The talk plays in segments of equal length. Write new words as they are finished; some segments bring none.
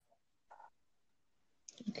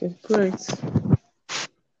Okay, great.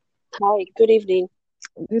 Hi, good evening.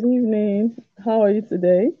 Good evening. How are you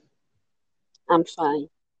today? I'm fine.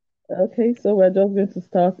 Okay, so we're just going to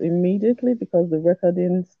start immediately because the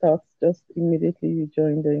recording starts just immediately you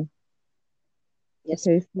joined in. Yes,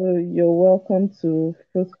 Okay, so you're welcome to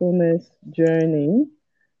Fruitfulness Journey.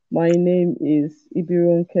 My name is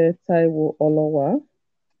Ibironke Taiwo Olowa,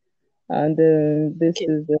 and this okay.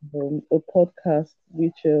 is a podcast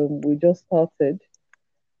which we just started,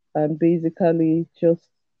 and basically just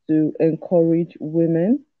to encourage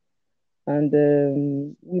women and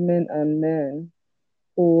men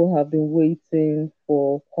who have been waiting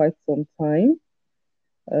for quite some time.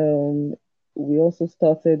 Um, we also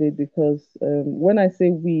started it because when I say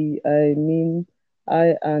we, I mean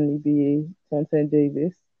I and EBA Tonten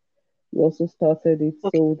Davis. We also started it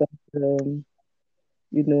Okay. so that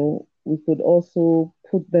we could also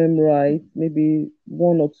put them right, maybe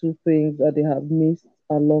one or two things that they have missed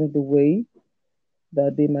along the way,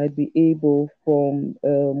 that they might be able from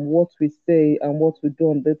what we say and what we do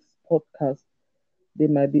on this podcast, they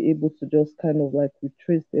might be able to just kind of like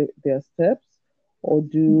retrace their steps or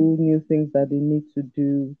do new things that they need to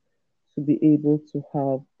do to be able to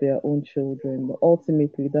have their own children. But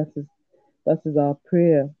ultimately, that is our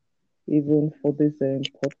prayer even for this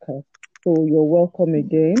podcast. So you're welcome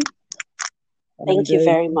again, and Thank you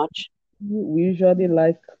very much. we usually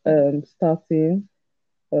like starting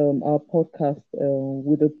our podcast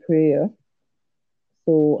with a prayer.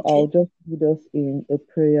 So I'll Okay. just lead us in a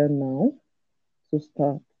prayer now to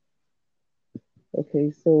start.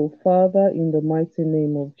 Okay, so Father, in the mighty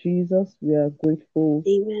name of Jesus, we are grateful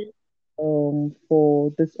Amen. for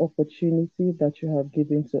this opportunity that you have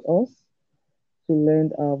given to us to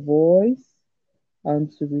lend our voice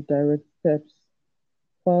and to redirect steps.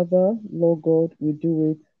 Father, Lord God, we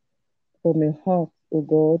do it from a heart, O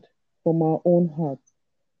God, from our own hearts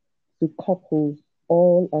to couples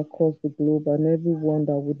all across the globe and everyone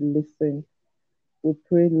that would listen. We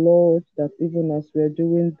pray, Lord, that even as we are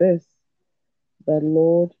doing this, that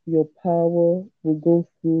Lord, your power will go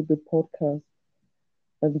through the podcast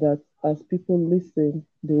and that as people listen,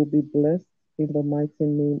 they will be blessed in the mighty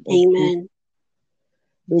name of Jesus. Amen.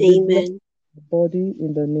 They'll be blessed Amen. in the body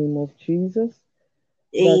in the name of Jesus,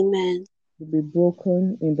 that Amen. will be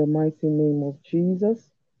broken in the mighty name of Jesus,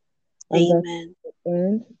 and that Amen. at the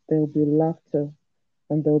end there will be laughter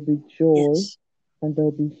and there will be joy Yes. and there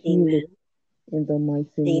will be healing Amen. in the mighty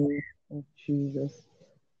Amen. name of Jesus.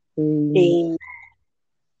 Amen. Amen.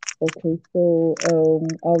 Okay, so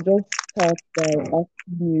I'll just start by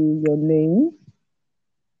asking you your name.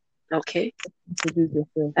 Okay. Introduce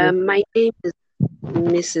yourself. Yes, My name is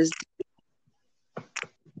Mrs.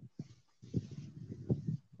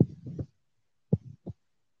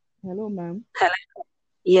 hello, ma'am. Hello.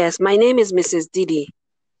 Yes, my name is Mrs. Didi.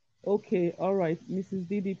 Okay, all right. Mrs.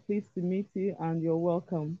 Didi, pleased to meet you and you're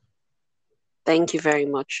welcome. Thank you very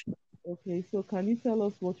much. Okay, so can you tell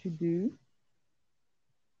us what you do?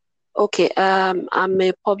 Okay. I'm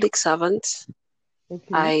a public servant. I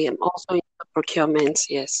Okay, am also in the procurement.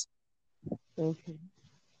 Yes. okay.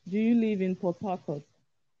 Do you live in Port Harcourt?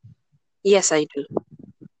 Yes, I do.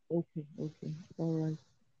 Okay, okay. All right.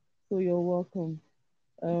 So you're welcome.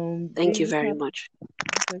 Thank you very Basically, much. I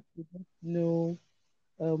wanted to just know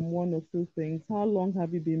one or two things. How long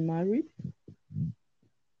have you been married?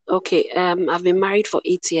 Okay. I've been married for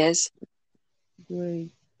 8 years.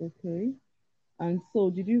 Great. Okay. And so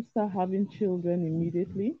did you start having children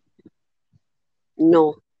immediately?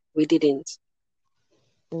 No, we didn't.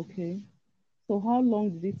 Okay. So how long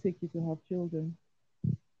did it take you to have children?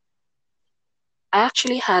 I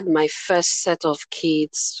actually had my first set of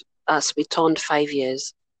kids as we turned 5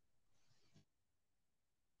 years.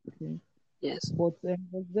 Okay. Yes. But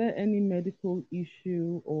was there any medical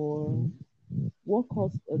issue or what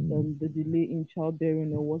caused the delay in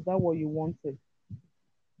childbearing, or was that what you wanted?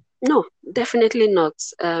 No, definitely not.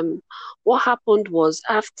 What happened was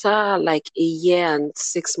after like a year and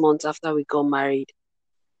 6 months after we got married,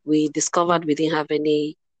 we discovered we didn't have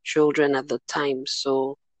any children at the time.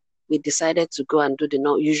 So we decided to go and do the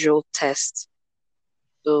not usual test.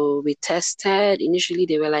 So we tested. Initially,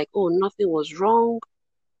 they were like, "Oh, nothing was wrong."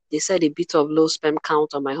 They said a bit of low sperm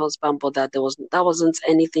count on my husband, but that wasn't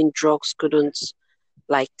anything drugs couldn't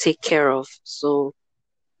like take care of. So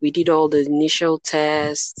we did all the initial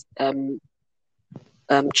tests,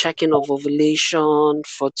 checking of ovulation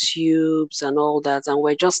for tubes and all that, and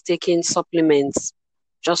we're just taking supplements,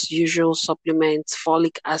 just usual supplements,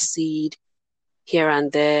 folic acid here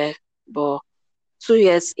and there. But 2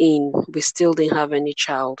 years in, we still didn't have any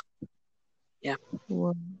child. Yeah.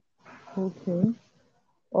 Well, okay.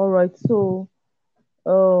 All right. So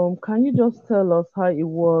Can you just tell us how it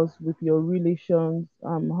was with your relations?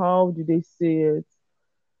 How did they see it?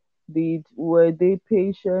 Were they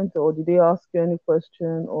patient, or did they ask you any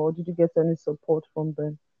question, or did you get any support from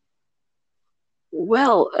them?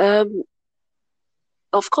 Well,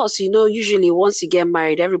 of course, usually once you get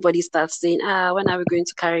married, everybody starts saying, when are we going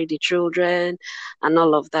to carry the children and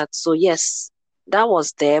all of that. So yes, that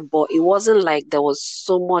was there, but it wasn't like there was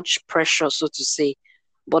so much pressure, so to say.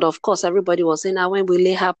 But of course, everybody was saying, when will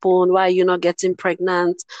it happen? Why are you not getting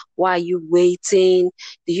pregnant? Why are you waiting?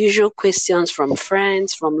 The usual questions from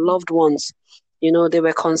friends, from loved ones. They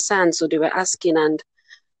were concerned, so they were asking, and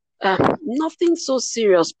nothing so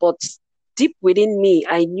serious, but deep within me,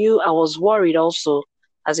 I knew I was worried also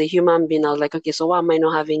as a human being. I was like, okay, so why am I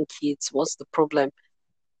not having kids? What's the problem?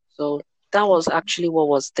 So that was actually what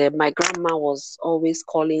was there. My grandma was always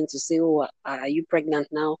calling to say, oh, are you pregnant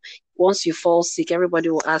now? Once you fall sick, everybody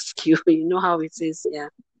will ask you. You know how it is. Yeah.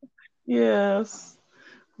 Yes.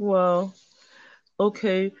 Well,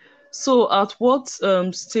 okay. So at what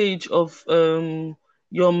stage of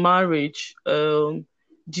your marriage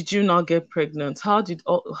did you not get pregnant? How did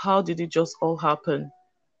it just all happen?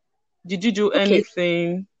 Did you do Okay.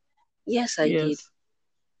 anything? Yes, I did. Yes.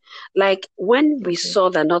 Like when we Okay. saw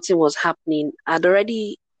that nothing was happening, I'd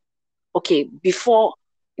already, okay, before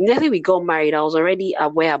immediately we got married, I was already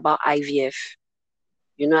aware about IVF.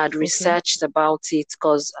 I'd Okay. researched about it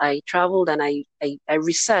because I traveled and I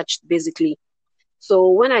researched basically. So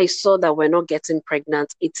when I saw that we're not getting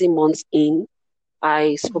pregnant 18 months in,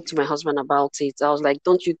 I spoke to my husband about it. I was like,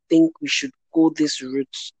 don't you think we should go this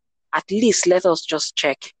route? At least let us just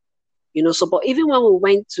check. So but even when we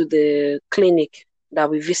went to the clinic that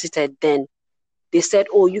we visited then, they said,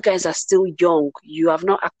 oh, you guys are still young. You have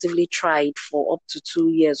not actively tried for up to 2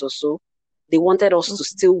 years or so. They wanted us to Okay.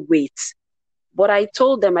 still wait. But I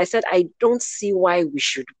told them, I said, I don't see why we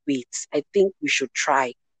should wait. I think we should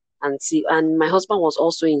try and see. And my husband was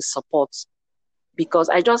also in support because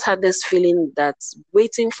I just had this feeling that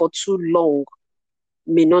waiting for too long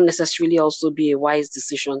may not necessarily also be a wise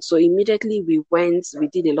decision. So immediately we went, we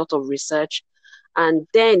did a lot of research, and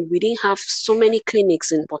then we didn't have so many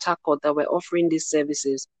clinics in Port Harcourt that were offering these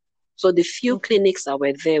services. So the few Okay. clinics that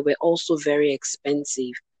were there were also very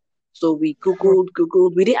expensive. So we Wow.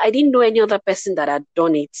 Googled. I didn't know any other person that had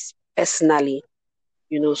done it personally,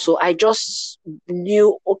 So I just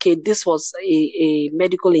knew, okay, this was a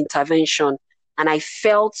medical intervention, and I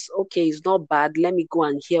felt, okay, it's not bad. Let me go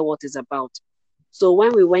and hear what it's about. So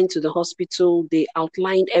when we went to the hospital, they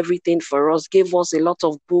outlined everything for us, gave us a lot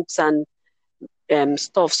of books and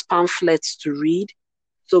stuffs, pamphlets to read.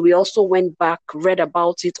 So we also went back, read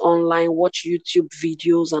about it online, watched YouTube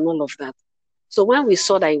videos and all of that. So when we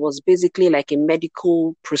saw that it was basically like a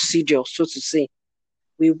medical procedure, so to say,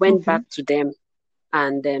 we went Okay. back to them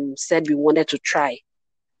and said we wanted to try.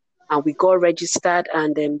 And we got registered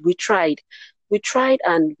and we tried. We tried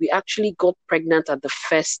and we actually got pregnant at the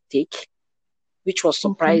first take, which was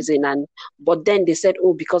Okay. surprising. And but then they said,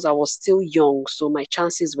 oh, because I was still young, so my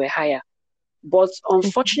chances were higher. But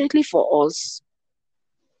Okay. unfortunately for us,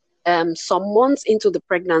 some months into the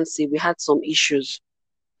pregnancy, we had some issues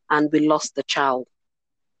and we lost the child.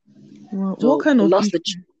 Well, what So kind we of lost issue? the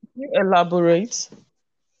Can you elaborate?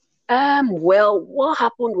 well, what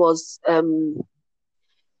happened was,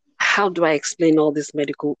 how do I explain all these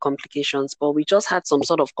medical complications? But we just had some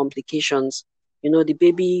sort of complications. The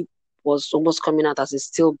baby was almost coming out as a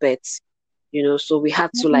stillbirth, so we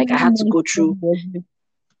had How to, like, I many had to go months through, was it?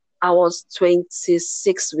 I was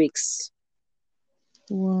 26 weeks.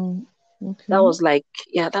 Wow. That Okay. was like,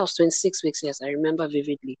 yeah, that was 26 weeks. Yes, I remember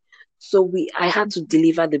vividly. So I had to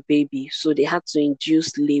deliver the baby. So they had to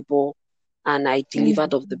induce labor and I Oh,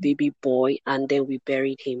 delivered of the baby boy and then we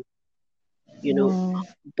buried him, you know. wow.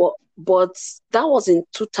 But that was in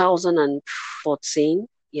 2014.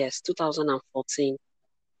 Yes, 2014.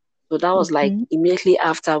 So that was like Okay. immediately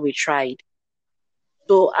after we tried.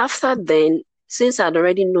 So after then, since I'd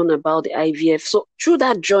already known about the IVF, so through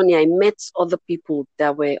that journey, I met other people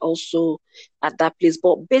that were also at that place.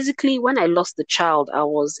 But basically, when I lost the child, I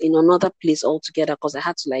was in another place altogether because I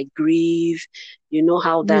had to like grieve. You know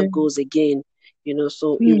how Yeah. that goes again.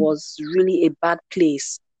 So it Hmm. was really a bad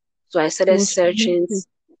place. So I It started was searching. traumatic.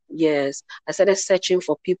 Yes, I started searching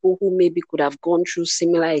for people who maybe could have gone through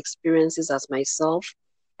similar experiences as myself.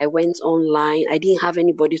 I went online. I didn't have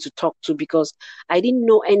anybody to talk to because I didn't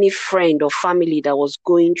know any friend or family that was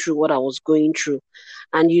going through what I was going through.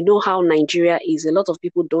 And you know how Nigeria is, a lot of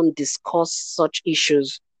people don't discuss such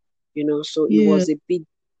issues, so it Yeah. was a bit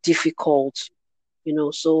difficult,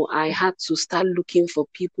 so I had to start looking for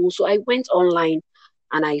people. So I went online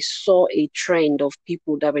and I saw a trend of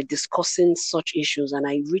people that were discussing such issues, and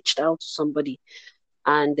I reached out to somebody,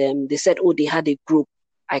 and they said, oh, they had a group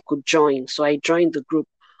I could join. So I joined the group.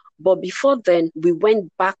 But before then, we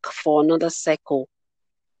went back for another cycle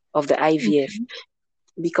of the IVF, Okay.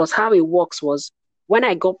 because how it works was, when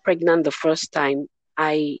I got pregnant the first time,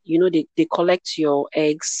 they collect your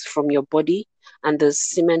eggs from your body and the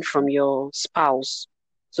semen from your spouse.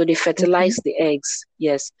 So they Okay. fertilize the eggs,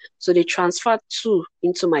 yes. So they transferred two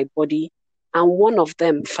into my body, and one of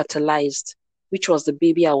them fertilized, which was the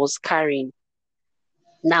baby I was carrying.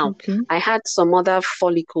 Now, Okay. I had some other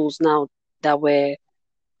follicles now that were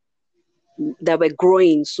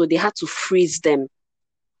growing, so they had to freeze them.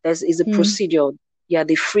 There's is a Mm. procedure. Yeah,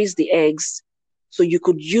 they freeze the eggs so you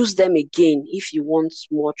could use them again if you want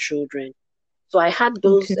more children. So I had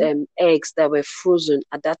those Okay. eggs that were frozen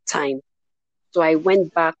at that time. So I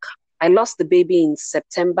went back. I lost the baby in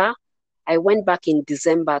September. I went back in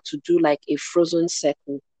December to do like a frozen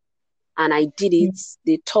cycle, and I did it. Mm.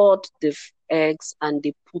 They thawed the eggs and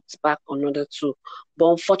they put back another two,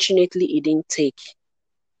 but unfortunately, it didn't take.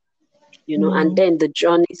 And Wow. then the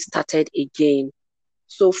journey started again.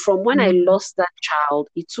 So from when I Mm. lost that child,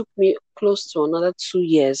 it took me close to another 2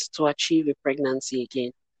 years to achieve a pregnancy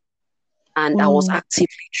again. And I was Wow.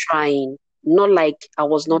 actively trying, not like I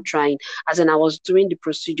was not trying, as in I was doing the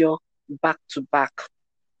procedure back to back.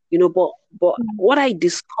 But Mm. what I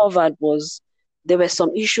discovered was there were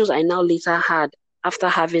some issues I now later had after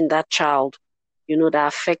having that child, that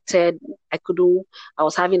affected, I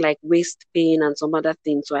was having like waist pain and some other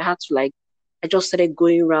things. So I had to I just started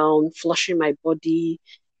going around, flushing my body,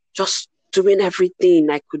 just doing everything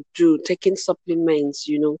I could do, taking supplements,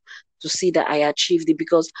 to see that I achieved it,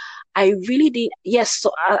 because I really did. Yes,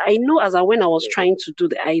 so I know when I was trying to do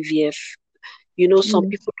the IVF, some Yes.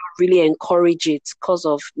 people don't really encourage it because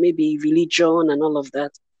of maybe religion and all of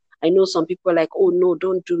that. I know some people are like, oh no,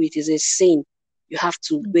 don't do it. It's a sin. You have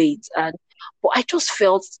to wait. But I just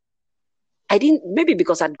felt I didn't, maybe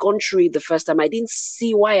because I'd gone through it the first time, I didn't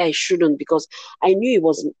see why I shouldn't, because I knew it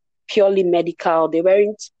was purely medical. They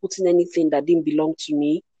weren't putting anything that didn't belong to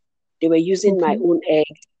me. They were using my Okay. own egg.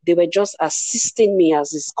 They were just assisting me,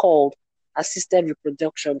 as it's called, assisted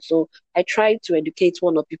reproduction. So I tried to educate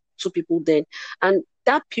one or two people then. And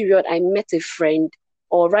that period, I met a friend,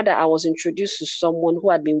 or rather, I was introduced to someone who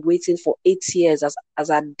had been waiting for 8 years as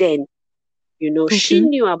at then. She Okay.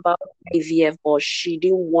 knew about IVF, but she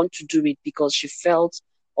didn't want to do it because she felt,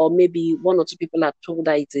 or maybe one or two people had told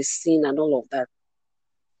her it's a sin and all of that.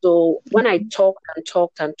 So when I talked and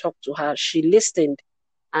talked and talked to her, she listened,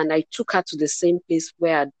 and I took her to the same place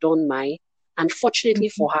where I'd done mine. And fortunately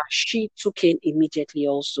Okay. for her, she took in immediately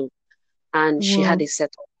also. And she had Wow. a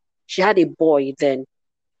she had a boy then.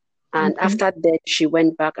 And Okay. after that, she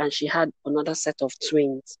went back and she had another set of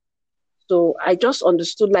twins. So I just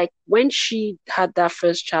understood, like, when she had that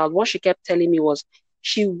first child, what she kept telling me was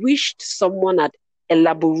she wished someone had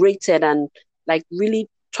elaborated and like really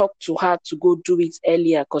talked to her to go do it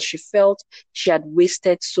earlier, because she felt she had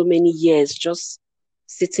wasted so many years just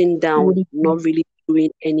sitting down, Waiting. not really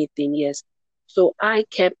doing anything. Yes. So I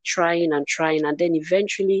kept trying and trying, and then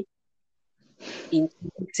eventually in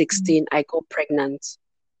 2016 I got pregnant.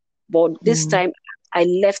 But this Wow. time I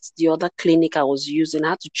left the other clinic I was using.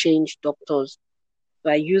 I had to change doctors. So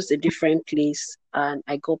I used a different place and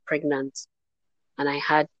I got pregnant, and I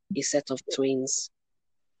had a set of twins.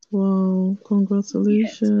 Wow. Yes,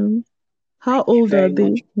 Congratulations. How thank you old are very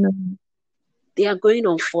much. they now? They are going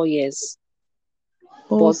on 4 years.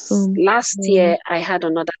 But Awesome. last Wow. year I had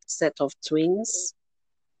another set of twins.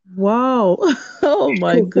 Wow. Oh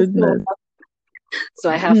my so, goodness. so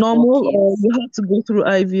I have four Normal or kids. you had to go through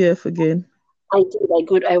IVF again?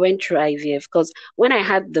 I went through IVF because when I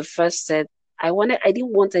had the first set, I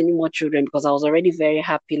didn't want any more children because I was already very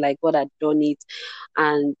happy, like God had done it.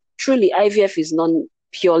 And truly, IVF is not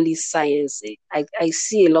purely science. I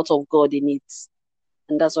see a lot of God in it.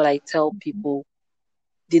 And that's what I tell people.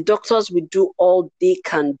 The doctors will do all they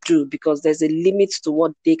can do because there's a limit to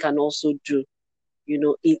what they can also do.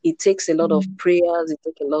 It takes a lot of Mm. prayers, it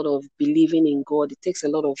takes a lot of believing in God, it takes a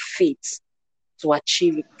lot of faith to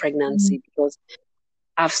achieve Mm. pregnancy, because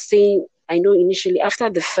I know initially after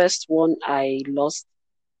the first one I lost,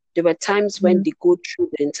 there were times when Mm. they go through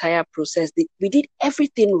the entire process. We did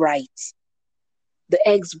everything right. The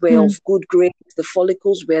eggs were Mm. of good grade. The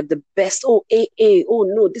follicles were the best. Oh, AA. Oh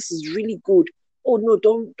no, this is really good. Oh no,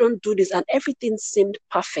 don't do this. And everything seemed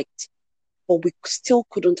perfect, but we still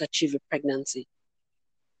couldn't achieve a pregnancy.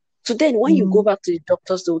 So then when you go Mm. back to the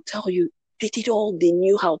doctors, they'll tell you they did all they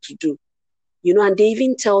knew how to do. And they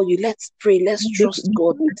even tell you, let's pray, let's trust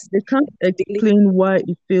God. They can't explain why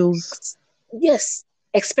it feels. Yes,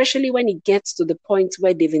 especially when it gets to the point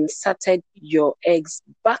where they've inserted your eggs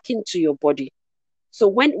back into your body. So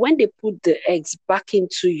when they put the eggs back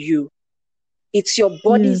into you, it's your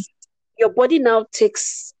body now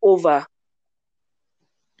takes over.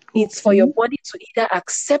 It's for your body to either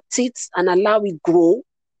accept it and allow it grow,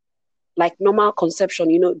 like normal conception.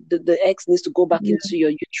 The eggs needs to go back into your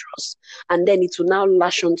uterus, and then it will now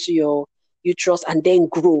lash onto your uterus and then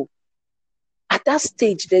grow. At that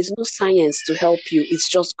stage, there's no science to help you. It's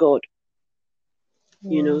just God.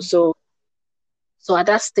 Wow. So at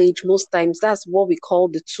that stage, most times, that's what we call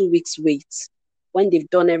the 2 weeks wait. When they've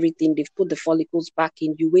done everything, they've put the follicles back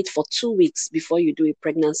in, you wait for 2 weeks before you do a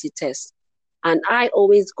pregnancy test. And I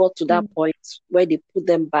always got to that point where they put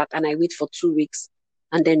them back and I wait for 2 weeks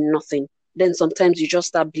and then nothing. Then sometimes you just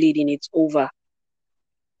start bleeding, it's over.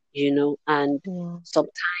 And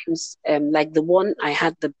sometimes, like the one I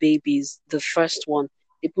had the babies, the first one,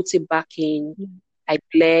 they put it back in. I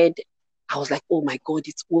bled. I was like, oh my God,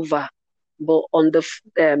 it's over. But on the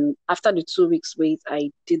after the 2 weeks wait,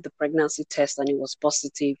 I did the pregnancy test and it was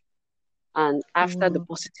positive. And after the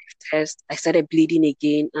positive test, I started bleeding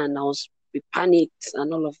again, and I was panicked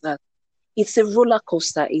and all of that. It's a roller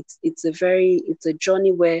coaster. It's a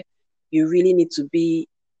journey where you really need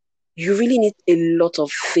a lot of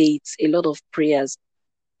faith, a lot of prayers,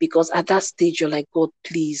 because at that stage you're like, God,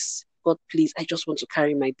 please, I just want to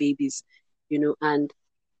carry my babies, and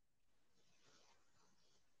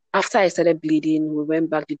after I started bleeding, we went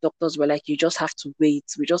back. The doctors were like, you just have to wait.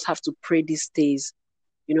 We just have to pray these days,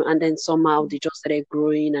 and then somehow they just started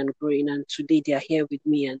growing and growing. And today they are here with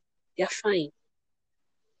me and they're fine.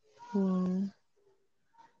 Wow.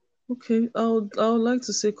 Okay. I would like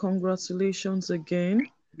to say congratulations again.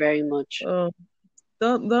 Very much.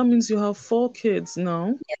 That means you have 4 kids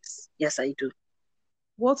now. Yes, I do.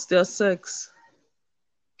 What's their sex?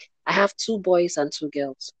 I have 2 boys and 2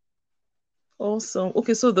 girls. Awesome.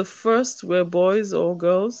 Okay, so the first were boys or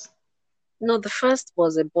girls? No, the first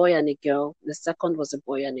was a boy and a girl. The second was a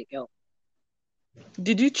boy and a girl.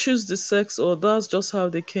 Did you choose the sex, or that's just how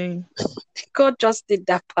they came? God just did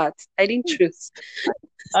that part. I didn't choose.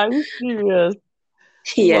 Are you serious?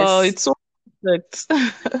 Yes. Wow, it's so perfect.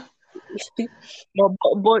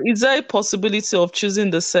 But is there a possibility of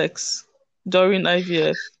choosing the sex during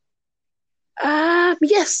IVF?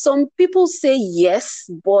 Yes, some people say yes,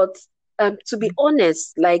 but to be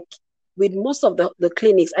honest, like with most of the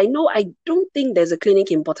clinics, I don't think there's a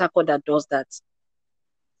clinic in Port Harcourt that does that.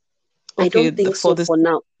 Okay, I don't think so for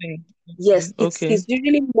now. Thing. Yes, it's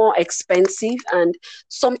usually more expensive, and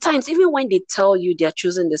sometimes even when they tell you they're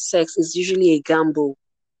choosing the sex, it's usually a gamble.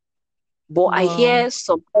 But I hear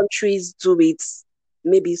some countries do it,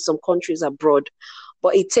 maybe some countries abroad,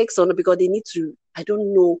 but it takes on because they need to, I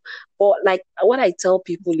don't know. But like what I tell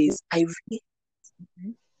people is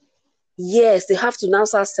yes, they have to now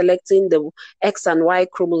start selecting the X and Y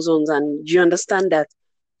chromosomes, and you understand that.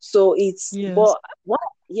 So it's but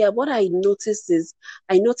what I noticed is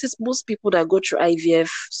most people that go through IVF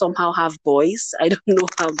somehow have boys. I don't know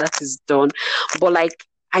how that is done, but like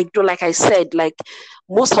I said, like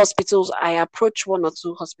most hospitals, I approached 1 or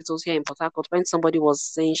 2 hospitals here in Port Harcourt when somebody was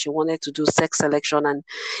saying she wanted to do sex selection, and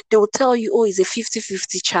they will tell you, oh, it's a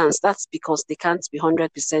 50-50 chance. That's because they can't be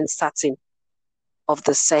 100% certain of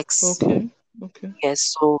the sex. Okay.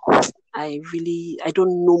 Yes, so I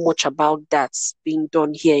don't know much about that being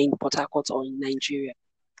done here in Port Harcourt or in Nigeria.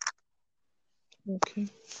 Okay,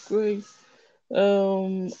 great.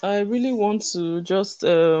 I really want to just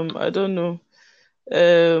commend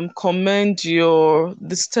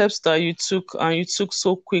the steps that you took, and you took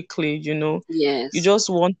so quickly. Yes. You just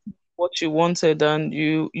want what you wanted, and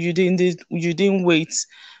you didn't wait,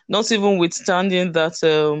 not even withstanding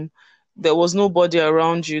that there was nobody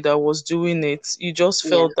around you that was doing it. You just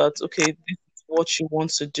felt that okay, this is what you want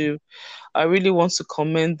to do. I really want to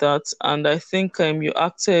commend that, and I think you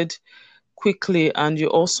acted quickly, and you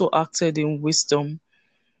also acted in wisdom.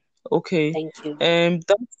 Okay. Thank you.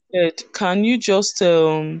 That said, can you just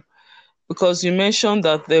because you mentioned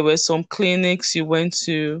that there were some clinics you went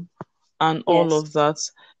to and all of that.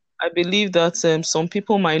 I believe that some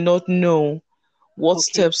people might not know what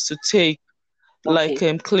steps to take, like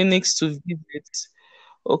clinics to visit.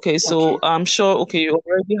 Okay, so I'm sure, you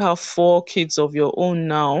already have 4 kids of your own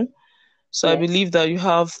now. So I believe that you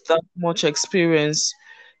have that much experience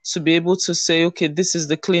to be able to say, okay, this is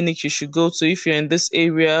the clinic you should go to if you're in this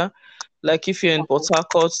area. Like if you're in Port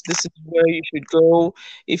Harcourt, this is where you should go.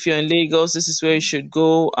 If you're in Lagos, this is where you should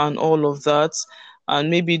go, and all of that. and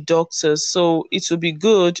maybe doctors. So it would be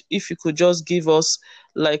good if you could just give us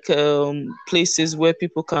like places where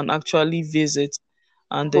people can actually visit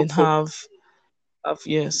and then Okay. have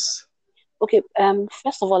yes. Okay.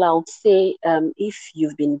 First of all, I would say, if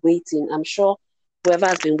you've been waiting, I'm sure whoever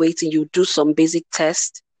has been waiting, you do some basic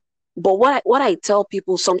tests. But what I tell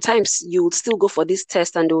people, sometimes you would still go for this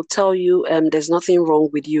test and they'll tell you, there's nothing wrong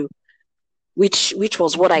with you, which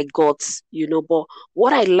was what I got, But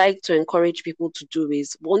what I like to encourage people to do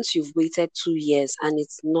is, once you've waited 2 years and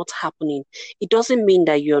it's not happening, it doesn't mean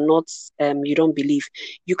that you don't believe.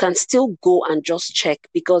 You can still go and just check,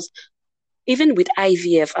 because even with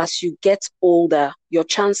IVF, as you get older, your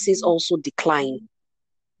chances also decline.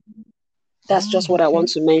 That's just what I Okay. want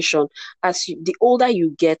to mention. The older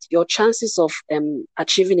you get, your chances of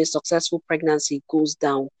achieving a successful pregnancy goes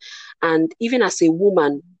down. And even as a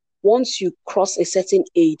woman, once you cross a certain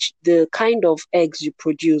age, the kind of eggs you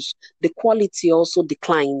produce, the quality also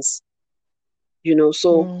declines,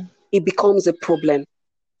 so Wow. it becomes a problem.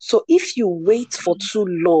 So if you wait for too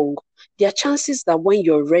long, there are chances that when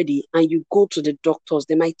you're ready and you go to the doctors,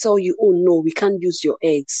 they might tell you, oh no, we can't use your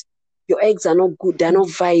eggs. Your eggs are not good, they're not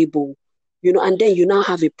viable. And then you now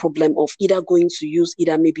have a problem of either going to use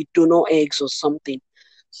either maybe donor eggs or something.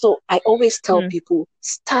 So I always tell Mm. people,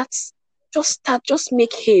 start, just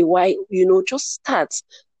make hay. Why, just start.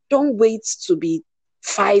 Don't wait to be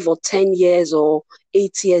 5 or 10 years or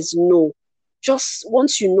 8 years. No, just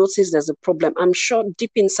once you notice there's a problem, I'm sure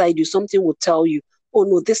deep inside you, something will tell you, oh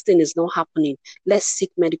no, this thing is not happening. Let's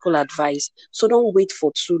seek medical advice. So don't wait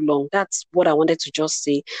for too long. That's what I wanted to just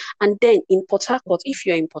say. And then in Port Harcourt, if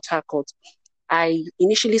you're in Port Harcourt, I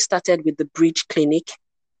initially started with the Bridge Clinic.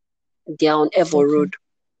 They're on Evo Okay. Road.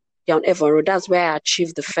 They're on Evo Road. That's where I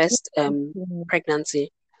achieved the first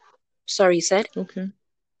pregnancy. Sorry, you said? Okay.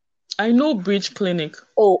 I know Bridge Clinic.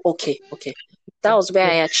 Oh, okay, okay. That was where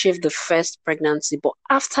Yeah. I achieved the first pregnancy. But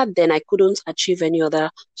after then, I couldn't achieve any other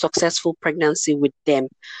successful pregnancy with them.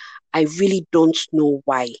 I really don't know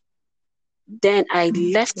why. Then I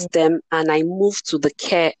left them and I moved to the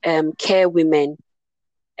care women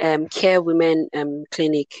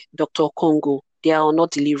clinic, Dr. Congo. They are on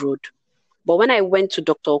Odili Road. But when I went to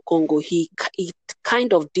Dr. Congo, he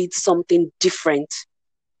kind of did something different.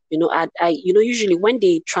 Usually when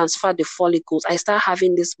they transfer the follicles, I start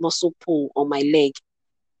having this muscle pull on my leg.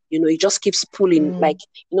 It just keeps pulling. Like,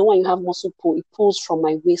 Mm. when you have muscle pull, it pulls from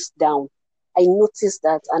my waist down. I noticed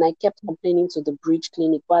that and I kept complaining to the Bridge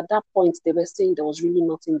Clinic. But at that point, they were saying there was really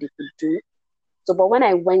nothing they could do. So, but when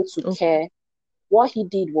I went to Okay. care, what he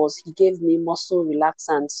did was he gave me muscle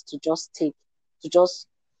relaxants to just take, to just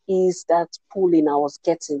ease that pulling I was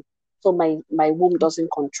getting. So my womb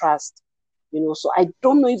doesn't contrast. So I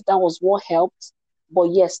don't know if that was what helped, but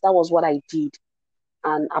yes, that was what I did.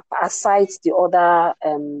 And aside the other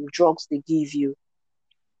drugs they give you,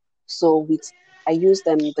 so I use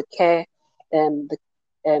the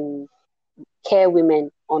um, care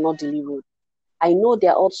women on Odili Road. I know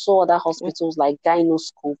there are also other hospitals like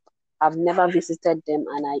Gynoscope. I've never visited them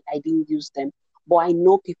and I didn't use them, but I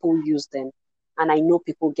know people use them and I know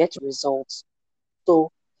people get results.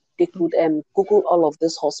 So they could Google all of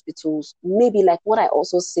these hospitals. Maybe like what I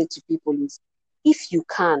also say to people is, if you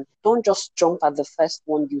can, don't just jump at the first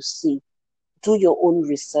one you see. Do your own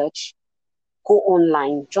research. Go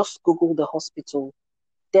online. Just Google the hospital.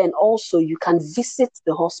 Then also you can visit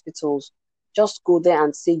the hospitals. Just go there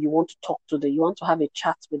and say you want to have a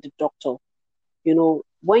chat with the doctor.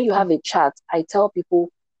 When you have a chat, I tell people,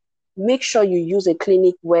 make sure you use a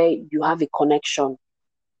clinic where you have a connection.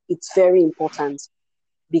 It's very important,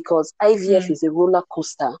 because IVF Mm. is a roller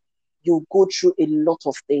coaster. You go through a lot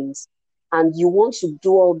of things and you want to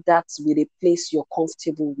do all that with a place you're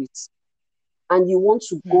comfortable with. And you want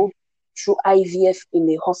to Mm. go through IVF in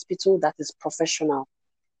a hospital that is professional.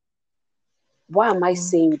 Why am I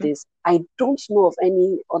saying Okay. this? I don't know of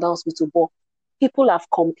any other hospital, but people have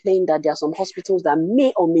complained that there are some hospitals that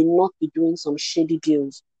may or may not be doing some shady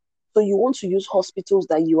deals. So you want to use hospitals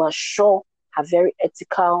that you are sure are very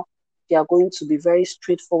ethical. They are going to be very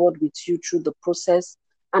straightforward with you through the process.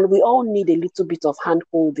 And we all need a little bit of hand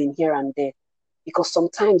holding here and there, because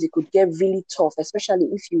sometimes it could get really tough, especially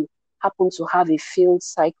if you happen to have a failed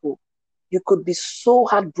cycle. You could be so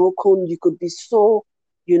heartbroken, you could be so,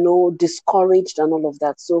 discouraged and all of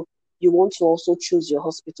that. So you want to also choose your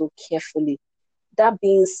hospital carefully. That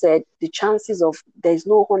being said, the chances of there's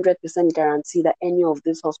no 100% guarantee that any of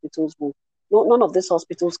these hospitals will, no, none of these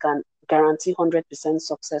hospitals can guarantee 100%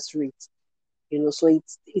 success rate. So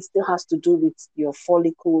it still has to do with your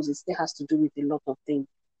follicles, it still has to do with a lot of things.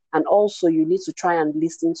 And also, you need to try and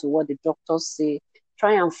listen to what the doctors say,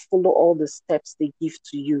 try and follow all the steps they give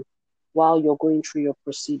to you while you're going through your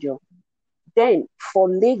procedure. Then for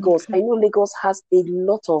Lagos, I know Lagos has a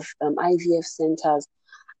lot of IVF centers.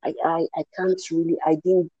 I can't really, I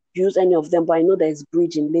didn't use any of them, but I know there's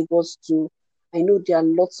Bridge in Lagos too. I know there are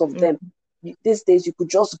lots of them. These days, you could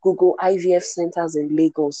just Google IVF centers in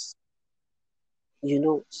Lagos,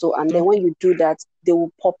 So, and then when you do that, they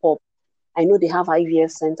will pop up. I know they have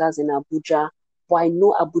IVF centers in Abuja, but I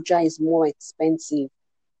know Abuja is more expensive,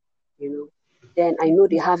 Then I know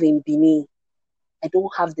they have in Benin. I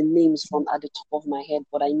don't have the names from at the top of my head,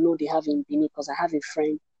 but I know they have in Benin because I have a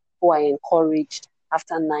friend who I encouraged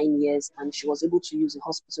after 9 years, and she was able to use a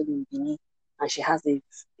hospital in Benin, and she has a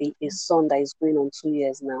son that is going on 2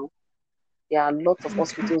 years now. There are lots of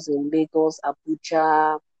hospitals in Lagos,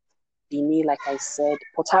 Abuja, Benin, like I said.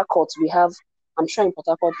 Port Harcourt, I'm sure in Port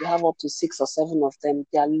Harcourt we have up to 6 or 7 of them.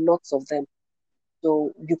 There are lots of them.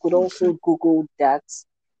 So you could also Google that.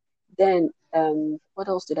 Then, what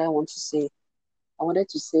else did I want to say? I wanted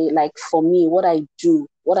to say, like, for me, what I do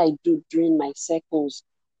during my cycles,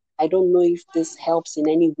 I don't know if this helps in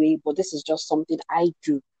any way, but this is just something I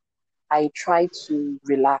do. I try to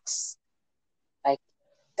relax.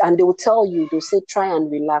 And they will tell you, they'll say, try and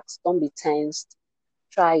relax, don't be tensed.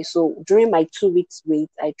 So during my 2 weeks wait,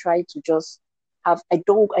 I try to just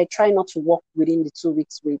I try not to walk within the 2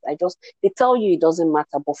 weeks wait. They tell you it doesn't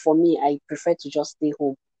matter, but for me, I prefer to just stay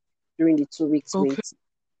home during the 2 weeks wait.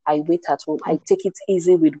 I wait at home. I take it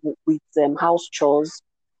easy with house chores.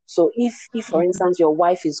 So if for instance, your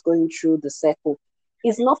wife is going through the cycle,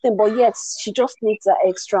 it's nothing, but yes, she just needs that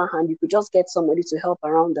extra hand. You could just get somebody to help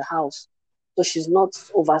around the house, so she's not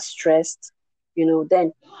overstressed.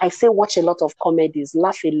 Then I say watch a lot of comedies,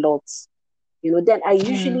 laugh a lot. Then I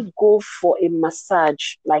usually go for a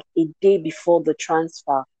massage like a day before the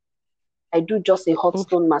transfer. I do just a hot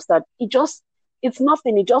stone massage. It's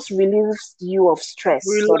nothing. It just relieves you of stress,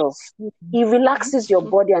 sort of. It relaxes your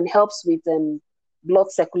body and helps with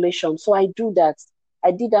blood circulation. So I do that.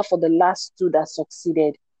 I did that for the last 2 that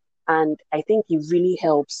succeeded, and I think it really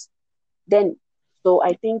helps. Then, so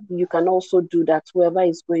I think you can also do that. Whoever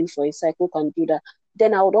is going for a cycle can do that.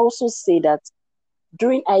 Then I would also say that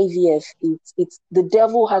during IVF, it's the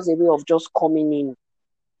devil has a way of just coming in.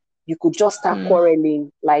 You could just start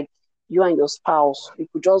quarreling, like you and your spouse. It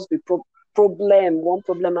could just be one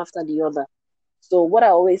problem after the other. So what I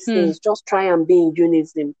always say is just try and be in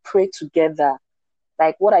unison, pray together.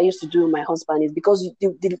 Like what I used to do with my husband is, because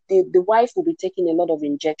the wife will be taking a lot of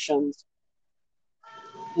injections.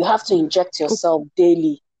 You have to inject yourself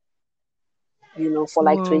daily, for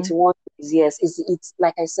like 21 years. It's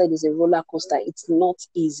like I said, it's a roller coaster. It's not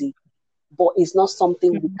easy, but it's not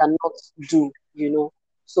something we cannot do,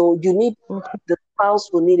 So the spouse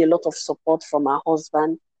will need a lot of support from our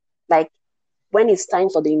husband. Like when it's time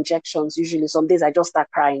for the injections, usually some days I just start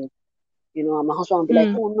crying, and my husband will be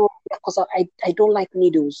like, oh no, because I don't like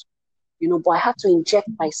needles, but I had to inject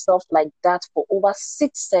myself like that for over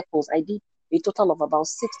 6 cycles. I did a total of about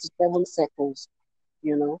 6 to 7 cycles,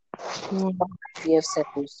 IVF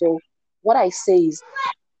cycles. So what I say is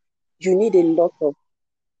you need a lot of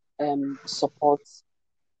support.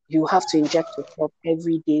 You have to inject yourself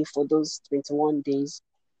every day for those 21 days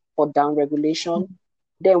for down regulation.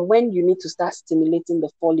 Then when you need to start stimulating the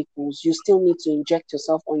follicles, you still need to inject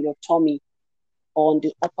yourself on your tummy or on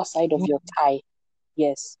the upper side of your thigh.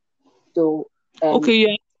 Yes. So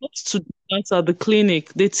you're supposed to do that at the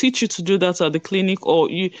clinic. They teach you to do that at the clinic, or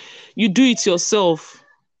you do it yourself.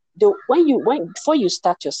 Before you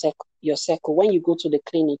start your cycle, when you go to the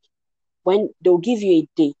clinic, when they'll give you a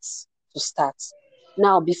date to start.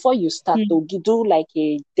 Now, before you start, they'll do like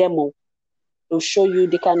a demo. They'll show you,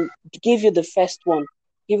 they can give you the first one,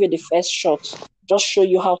 give you the first shot, just show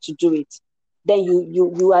you how to do it. Then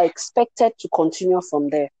you are expected to continue from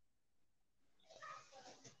there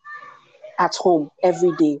at home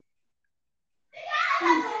every day.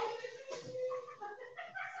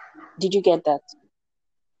 Did you get that?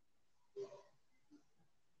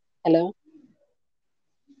 Hello?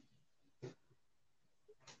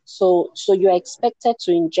 So you're expected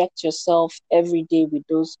to inject yourself every day with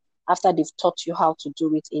those after they've taught you how to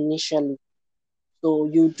do it initially. So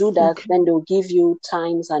you do that, then they'll give you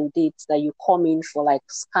times and dates that you come in for like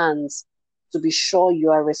scans to be sure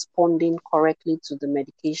you are responding correctly to the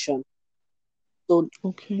medication. So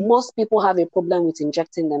most people have a problem with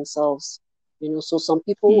injecting themselves. So some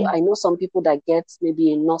people, I know some people that get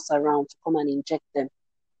maybe a nurse around to come and inject them.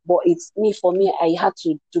 But for me, I had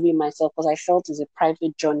to do it myself because I felt it's a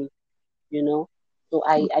private journey, So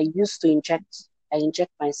I used to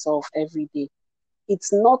inject myself every day.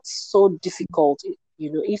 It's not so difficult,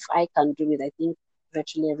 if I can do it. I think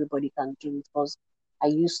virtually everybody can do it, because I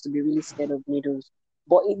used to be really scared of needles.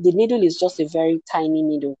 But the needle is just a very tiny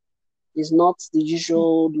needle. It's not the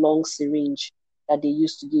usual long syringe that they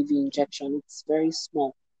used to give you injection. It's very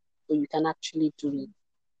small, so you can actually do it.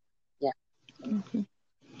 Yeah. Okay.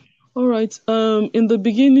 All right. In the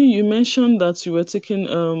beginning, you mentioned that you were taking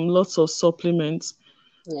lots of supplements.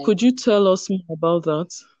 Yeah. Could you tell us more about that?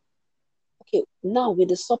 Okay. Now with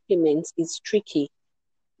the supplements, it's tricky.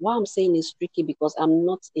 Why I'm saying it's tricky because I'm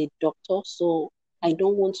not a doctor, so I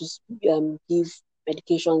don't want to give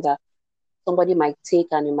medications that somebody might take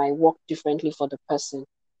and it might work differently for the person.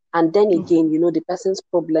 And then again, the person's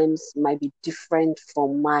problems might be different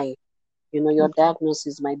from mine. Your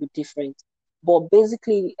diagnosis might be different. But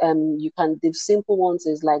basically, the simple ones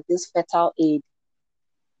is like this fetal aid.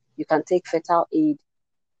 You can take fetal aid.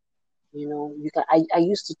 I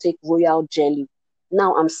used to take royal jelly.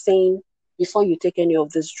 Now I'm saying before you take any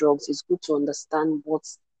of these drugs, it's good to understand what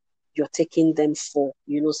you're taking them for.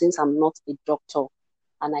 Since I'm not a doctor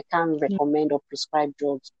and I can't recommend or prescribe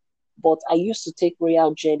drugs. But I used to take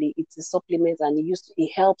royal jelly. It's a supplement and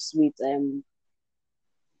it helps with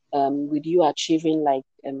you achieving like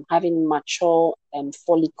having mature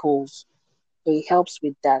follicles. So it helps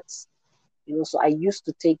with that. So I used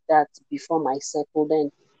to take that before my cycle.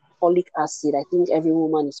 Then folic acid. I think every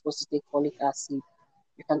woman is supposed to take folic acid.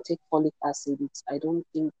 You can take folic acid. I don't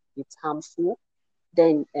think it's harmful.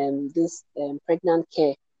 Then this pregnant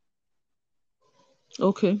care.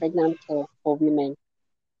 Okay. Pregnant care for women.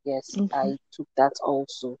 Yes, Okay. I took that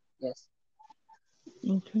also. Yes.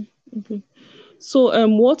 Okay. Okay. So,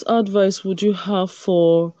 what advice would you have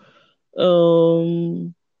for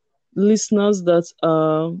listeners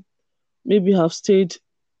that maybe have stayed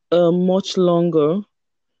much longer,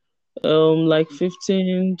 like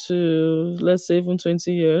 15 to let's say even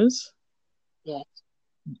 20 years? Yes.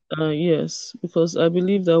 Yes, because I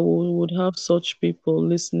believe that we would have such people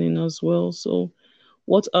listening as well. So,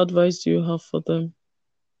 what advice do you have for them?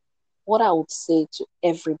 What I would say to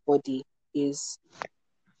everybody is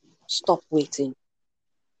stop waiting.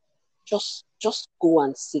 Just go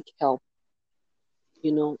and seek help.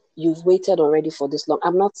 You've waited already for this long.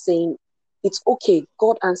 I'm not saying it's okay.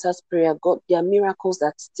 God answers prayer. There are miracles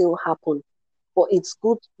that still happen, but it's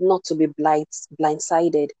good not to be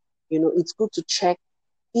blindsided. It's good to check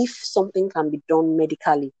if something can be done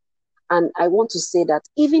medically. And I want to say that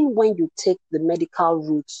even when you take the medical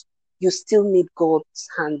route, you still need God's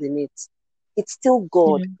hand in it. It's still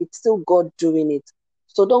God. Yeah. It's still God doing it.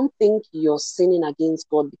 So don't think you're sinning against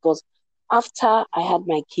God, because after I had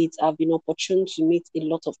my kids, I've been opportune to meet a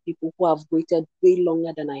lot of people who have waited way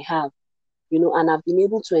longer than I have, and I've been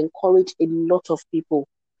able to encourage a lot of people.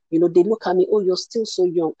 They look at me, oh, you're still so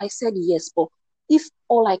young. I said, yes, but if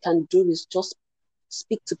all I can do is just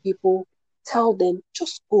speak to people, tell them,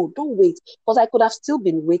 just go, don't wait. Because I could have still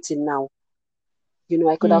been waiting now.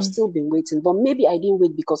 I could have still been waiting, but maybe I didn't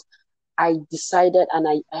wait because I decided and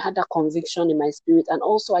I had that conviction in my spirit. And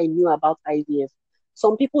also I knew about IVF.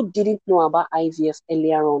 Some people didn't know about IVF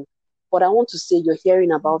earlier on, but I want to say you're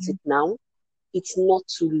hearing about it now. It's not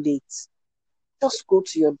too late. Just go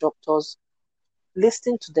to your doctors,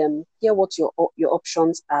 listen to them, hear what your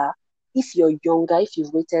options are. If you're younger, if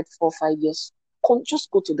you've waited 4 or 5 years, just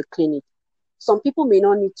go to the clinic. Some people may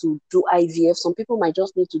not need to do IVF. Some people might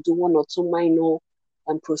just need to do 1 or 2 minor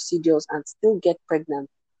procedures and still get pregnant.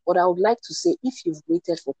 But I would like to say, if you've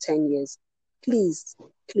waited for 10 years, please,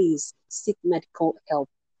 please seek medical help.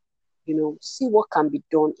 See what can be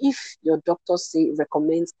done. If your doctor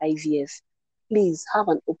recommends IVF, please have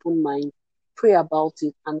an open mind, pray about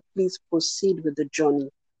it, and please proceed with the journey.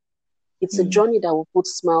 It's a journey that will put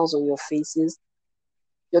smiles on your faces.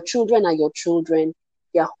 Your children are your children.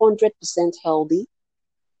 They are 100% healthy.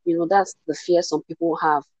 That's the fear some people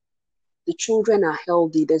have. The children are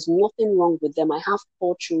healthy. There's nothing wrong with them. I have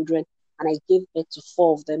 4 children and I gave birth to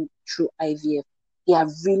 4 of them through IVF. They are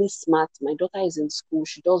really smart. My daughter is in school.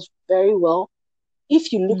 She does very well.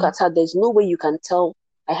 If you look at her, there's no way you can tell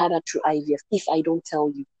I had her through IVF if I don't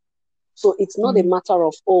tell you. So it's not a matter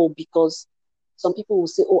of, because some people will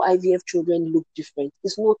say, IVF children look different.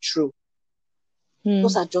 It's not true.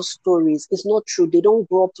 Those are just stories. It's not true. They don't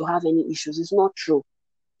grow up to have any issues. It's not true.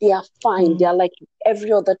 They are fine. They are like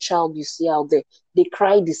every other child you see out there. They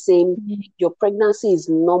cry the same. Your pregnancy is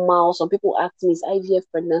normal. Some people ask me, is IVF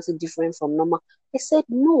pregnancy different from normal? I said,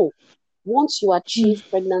 no. Once you achieve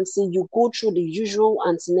pregnancy, you go through the usual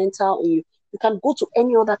antenatal. You can go to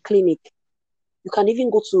any other clinic. You can even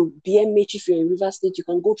go to BMH if you're in River State. You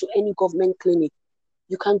can go to any government clinic.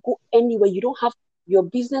 You can go anywhere. You don't have your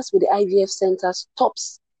business with the IVF center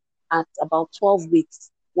stops at about 12 weeks.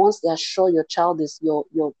 once they are sure your child is your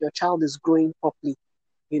child is growing properly.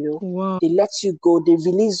 Wow. They let you go, they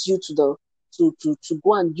release you to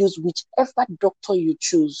go and use whichever doctor you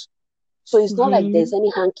choose. So it's not like Really? there's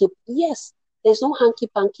any hanky. Yes, there's no hanky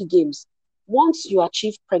panky games. Once you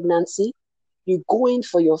achieve pregnancy, you go in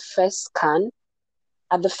for your first scan.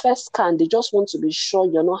 At the first scan, they just want to be sure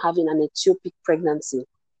you're not having an ectopic pregnancy.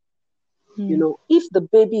 If the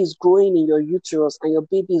baby is growing in your uterus and your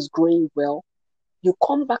baby is growing well, you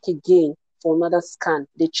come back again for another scan.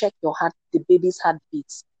 They check the baby's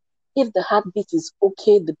heartbeat. If the heartbeat is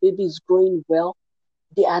okay, the baby is growing well,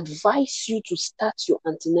 they advise you to start your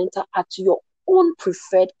antenatal at your own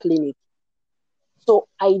preferred clinic. So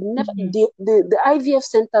the IVF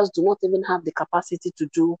centers do not even have the capacity to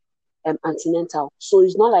do antenatal. So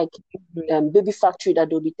it's not like baby factory that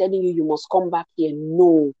they'll be telling you must come back here.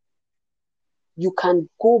 No, you can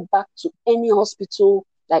go back to any hospital.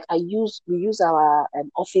 Like we use our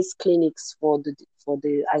office clinics for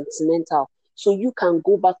the antenatal. So you can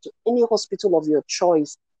go back to any hospital of your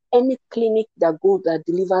choice, any clinic that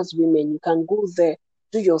delivers women. You can go there,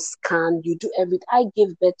 do your scan, you do everything. I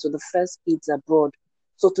gave birth to the first kids abroad.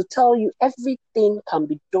 So to tell you, everything can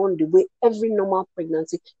be done the way every normal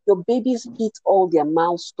pregnancy. Your babies hit all their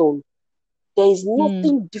milestones. There is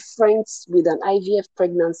nothing different with an IVF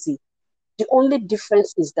pregnancy. The only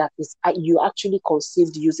difference is that you actually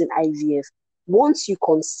conceived using IVF. Once you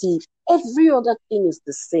conceive, every other thing is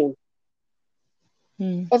the same.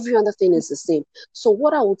 Every other thing is the same. So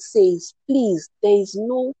what I would say is, please, there is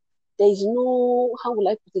no, how will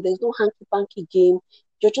I put it? There's no hanky-panky game.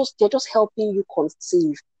 They're just helping you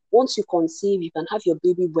conceive. Once you conceive, you can have your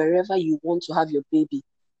baby wherever you want to have your baby,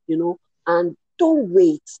 and don't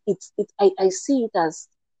wait. I see it as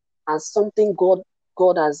something God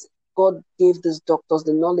gave these doctors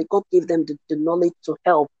the knowledge. God gave them the knowledge to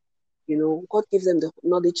help. God gave them the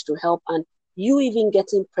knowledge to help. And you even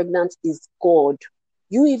getting pregnant is God.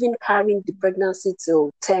 You even carrying the pregnancy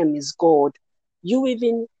till term is God. You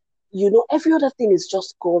even, every other thing is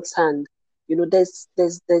just God's hand. There's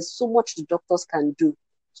so much the doctors can do.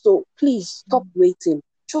 So please stop waiting.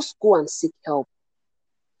 Just go and seek help.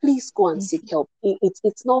 Please go and seek help.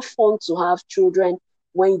 It's not fun to have children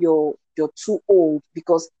when you're too old,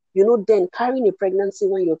 because then carrying a pregnancy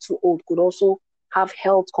when you're too old could also have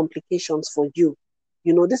health complications for you.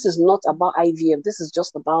 This is not about IVF. This is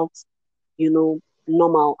just about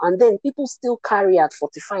normal. And then people still carry at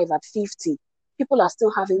 45, at 50. People are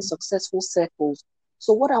still having successful circles.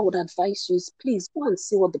 So what I would advise you is, please go and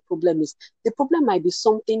see what the problem is. The problem might be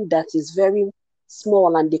something that is very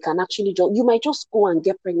small, and they can actually you might just go and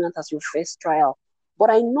get pregnant as your first trial. But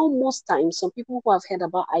I know most times some people who have heard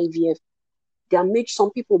about IVF,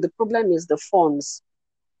 some people, the problem is the funds,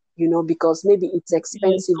 because maybe it's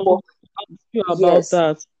expensive. Yes, about yes,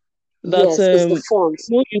 that. yes, it's the funds.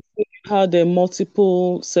 You had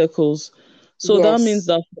multiple circles, so yes. that means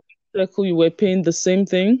that for each circle you were paying the same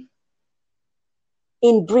thing.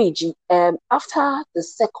 In Bridge, after the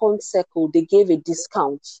second circle, they gave a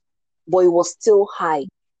discount, but it was still high.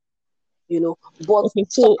 But okay,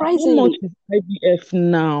 so surprisingly, how much is IVF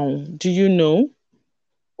now? Do you know?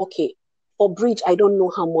 Okay, for Bridge, I don't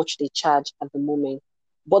know how much they charge at the moment.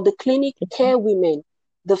 But the clinic Care Women,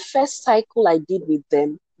 the first cycle I did with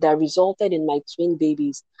them that resulted in my twin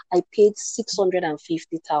babies, I paid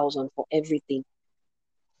 650,000 for everything.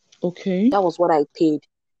 Okay. That was what I paid.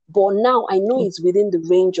 But now I know it's within the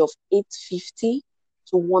range of 850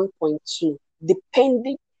 to 1.2,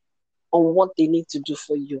 depending on what they need to do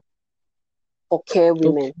for you. For Care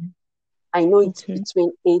Women. Okay. I know it's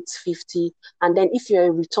between 850, and then if you're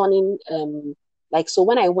a returning, so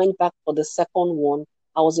when I went back for the second one,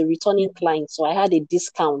 I was a returning client, so I had a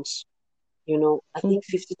discount, I think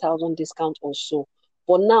 50,000 discount or so.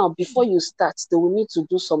 But now, before you start, they will need to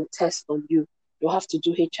do some tests on you. You'll have to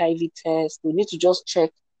do HIV test. They need to just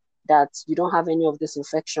check that you don't have any of these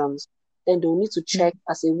infections. Then they'll need to check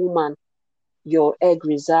as a woman your egg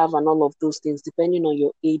reserve and all of those things, depending on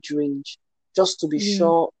your age range, just to be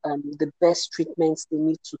sure the best treatments they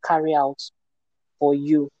need to carry out for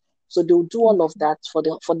you. So they'll do all of that. For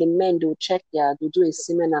the men, they'll do a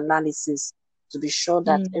semen analysis to be sure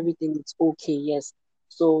that everything is okay, yes.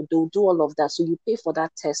 So they'll do all of that. So you pay for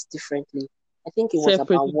that test differently. I think it was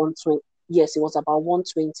about 120. Yes, it was about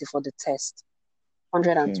 120 for the test.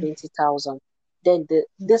 120,000. Then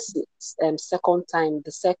this second time,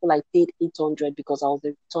 the circle, I paid 800 because I was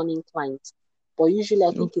the returning client. But usually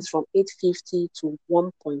I think it's from 850 to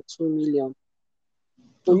 1.2 million.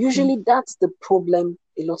 So usually that's the problem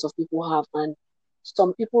a lot of people have. And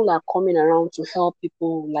some people are coming around to help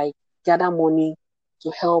people, like gather money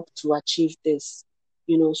to help to achieve this.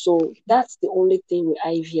 So that's the only thing with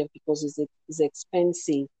IVF, because it's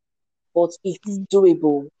expensive, but it's Mm.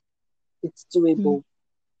 doable. It's Mm. doable.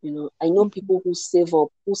 I know Okay. people who save up,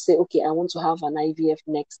 who say, okay, I want to have an IVF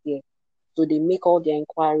next year. So they make all their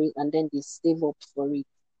inquiries and then they save up for it.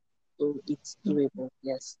 So it's doable,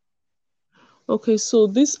 yes. Okay, so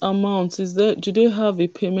this amount, do they have a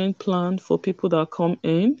payment plan for people that come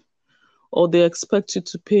in, or they expect you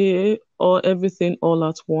to pay or everything all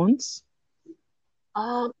at once?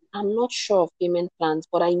 I'm not sure of payment plans,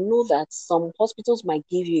 but I know that some hospitals might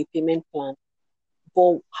give you a payment plan.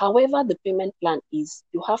 But however the payment plan is,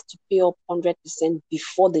 you have to pay up 100%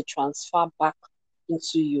 before they transfer back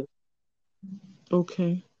into you.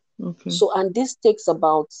 Okay. So, and this takes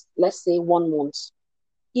about, let's say, 1 month.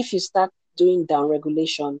 If you start doing down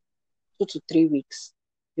regulation, 2 to 3 weeks,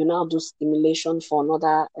 you now do stimulation for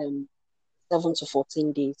another 7 to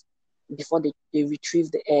 14 days before they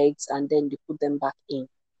retrieve the eggs and then they put them back in.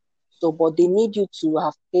 So, but they need you to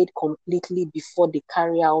have paid completely before they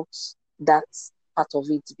carry out that part of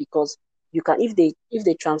it, because you can, if they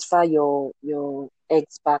transfer your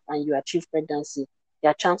eggs back and you achieve pregnancy,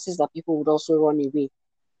 there are chances that people would also run away,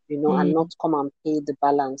 and not come and pay the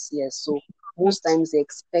balance. Yes. So most Correct. times they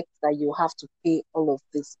expect that you have to pay all of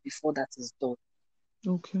this before that is done.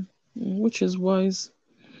 Okay. Which is wise.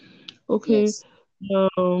 Okay. Yes.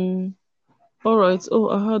 Um, all right. Oh,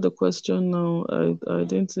 I had a question now. I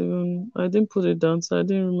didn't put it down, so I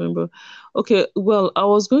didn't remember. Okay, well, I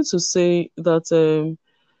was going to say that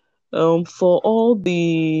for all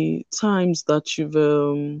the times that you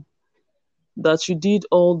did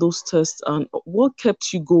all those tests, and what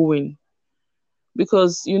kept you going?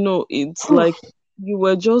 Because it's like you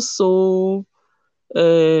were just so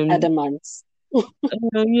um Adamant.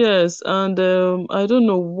 yes, and I don't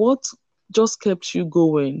know what just kept you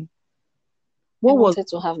going. I What was wanted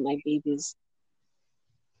to have my babies.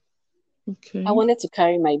 I okay? wanted to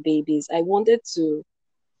carry my babies.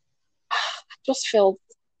 Just felt,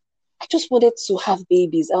 I just wanted to have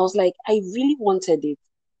babies. I was like, I really wanted it.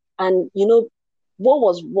 And what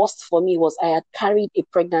was worst for me was I had carried a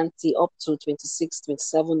pregnancy up to 26,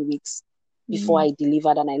 27 weeks before Mm, I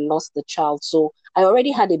delivered, and I lost the child. So I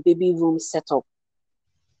already had a baby room set up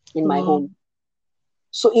in my wow. home.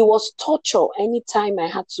 So it was torture anytime I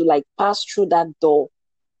had to like pass through that door.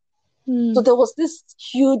 So Mm, there was this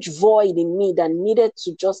huge void in me that needed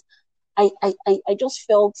to just, I just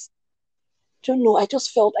felt, don't know, I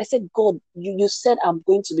just felt, I said, God, you said I'm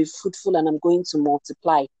going to be fruitful and I'm going to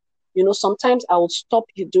multiply. Sometimes I would stop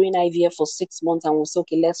you doing IVF for 6 months and we'll say,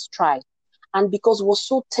 okay, let's try. And because it was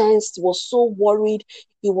so tense, it was so worried,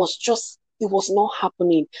 it was not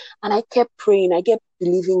happening. And I kept praying, I kept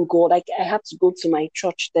believing God. I had to go to my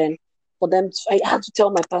church then for them. I had to tell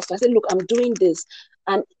my pastor, I said, look, I'm doing this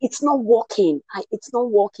and it's not working. It's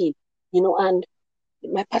not working, and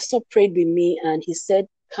my pastor prayed with me and he said,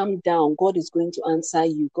 calm down. God is going to answer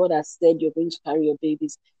you. God has said you're going to carry your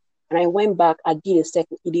babies. And I went back, I did a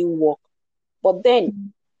second, it didn't work. But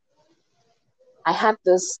then I had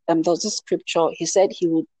there was this scripture. He said he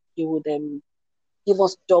would give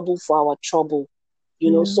us double for our trouble.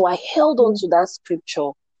 yeah. So I held on to that scripture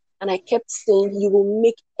and I kept saying, you will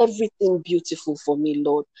make everything beautiful for me,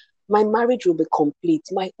 Lord. My marriage will be complete.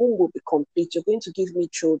 My home will be complete. You're going to give me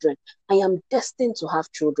children. I am destined to have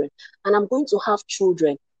children and I'm going to have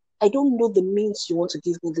children. I don't know the means you want to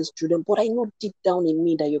give me these children, but I know deep down in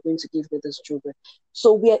me that you're going to give me these children.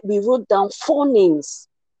 So we wrote down 4 names,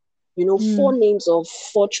 Mm, 4 names of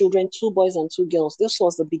 4 children, 2 boys and 2 girls. This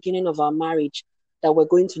was the beginning of our marriage, that we're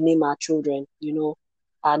going to name our children,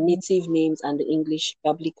 our native names and the English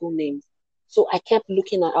biblical names. So I kept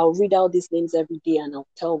I'll read out these names every day and I'll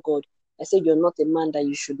tell God, I said, you're not a man that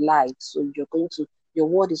you should lie. So your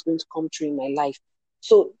word is going to come true in my life.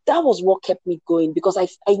 So that was what kept me going, because I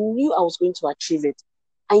knew I was going to achieve it.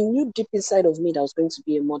 I knew deep inside of me that I was going to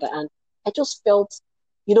be a mother. And I just felt,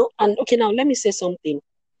 and okay, now let me say something.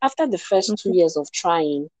 After the first 2 years of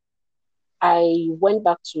trying, I went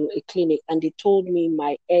back to a clinic and they told me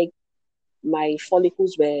my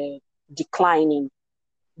follicles were declining.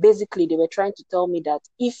 Basically, they were trying to tell me that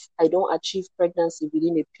if I don't achieve pregnancy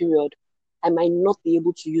within a period, I might not be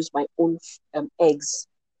able to use my own eggs,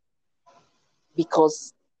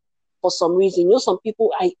 because for some reason, some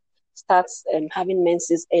people I start having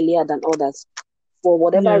menses earlier than others. For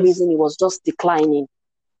whatever yes. reason, it was just declining.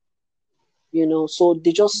 So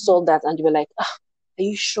they just saw that and they were like, are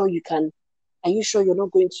you sure you can? Are you sure you're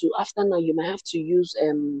not going to, after now, you might have to use,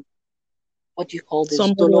 what do you call this?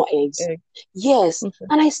 Somebody Donor else's eggs. egg. Yes. Okay.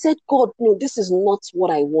 And I said, God, no, this is not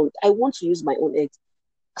what I want. I want to use my own eggs.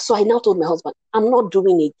 So I now told my husband, I'm not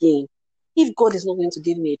doing again. If God is not going to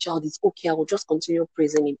give me a child, it's okay. I will just continue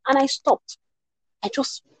praising him. And I stopped. I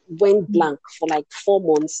just went blank for like 4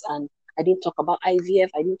 months, and I didn't talk about IVF.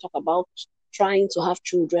 I didn't talk about trying to have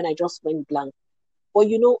children. I just went blank. But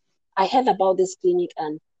I heard about this clinic,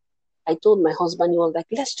 and I told my husband, he was like,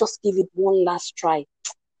 let's just give it one last try.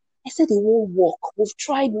 I said, it won't work. We've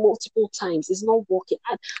tried multiple times. It's not working.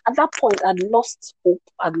 At that point, I'd lost hope.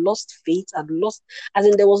 I'd lost faith. As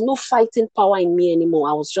in, there was no fighting power in me anymore.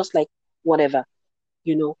 I was just like, whatever,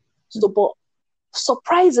 So, but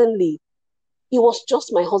surprisingly, it was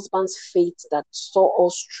just my husband's faith that saw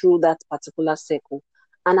us through that particular circle.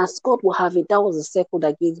 And as God will have it, that was the circle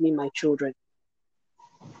that gave me my children,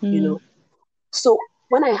 So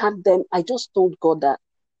when I had them, I just told God that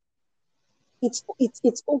it's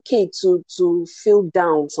okay to feel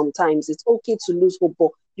down sometimes. It's okay to lose hope,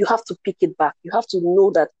 but you have to pick it back. You have to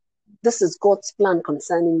know that this is God's plan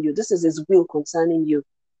concerning you. This is his will concerning you.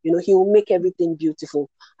 He will make everything beautiful.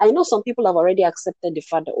 I know some people have already accepted the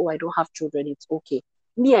fact that, I don't have children. It's okay.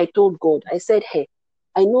 Me, I told God, I said, hey,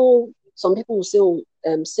 I know some people will say,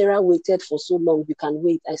 Sarah waited for so long. You can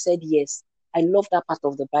wait. I said, yes. I love that part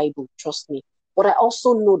of the Bible. Trust me. But I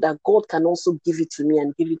also know that God can also give it to me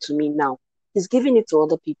and give it to me now. He's giving it to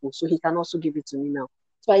other people, so he can also give it to me now.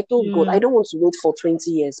 So I told God, I don't want to wait for 20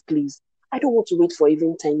 years, please. I don't want to wait for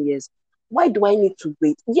even 10 years. Why do I need to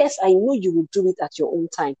wait? Yes, I know you will do it at your own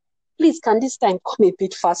time. Please, can this time come a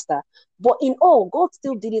bit faster? But in all, God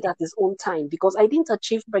still did it at his own time, because I didn't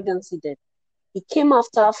achieve pregnancy then. It came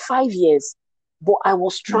after 5 years, but I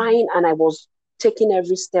was trying and I was taking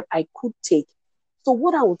every step I could take. So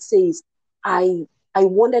what I would say is, I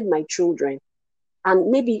wanted my children.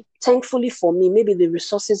 And maybe, thankfully for me, maybe the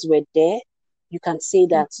resources were there. You can say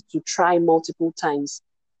that, to try multiple times,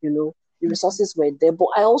 the resources were there. But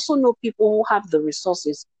I also know people who have the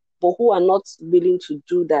resources, but who are not willing to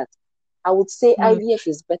do that. I would say IVF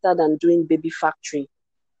is better than doing baby factory.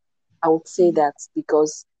 I would say that,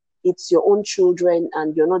 because it's your own children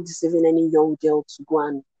and you're not deceiving any young girl to go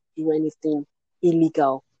and do anything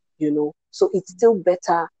illegal, So it's still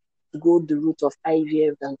better to go the route of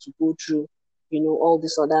IVF than to go through all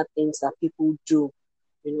these other things that people do,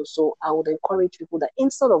 So I would encourage people that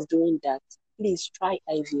instead of doing that, please try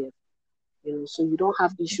IVF, so you don't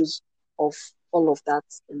have issues of all of that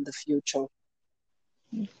in the future.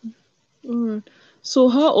 All right. So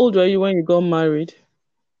how old were you when you got married?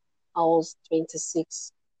 I was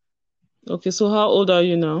 26. Okay, so how old are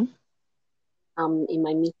you now? I'm in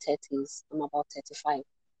my mid-30s. I'm about 35.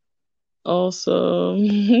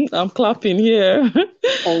 Awesome. I'm clapping here.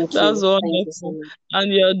 Thank That's you. wonderful. Thank you so much.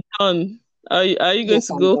 And you're done. Are you going Yes,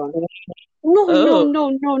 to I'm go? done.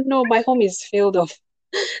 No. My home is filled of.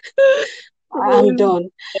 I'm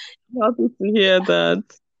done. Happy to hear that.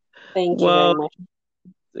 Thank you very Wow, much.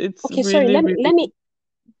 it's Okay, sorry. really, really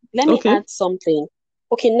Let me okay. add something.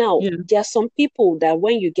 Okay, now Yeah. there are some people that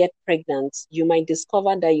when you get pregnant, you might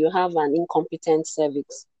discover that you have an incompetent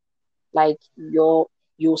cervix. Like you'll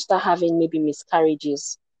start having maybe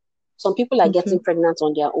miscarriages. Some people are Okay. getting pregnant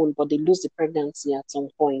on their own, but they lose the pregnancy at some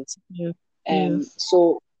point. Yeah. Yes.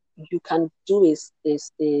 So you can do a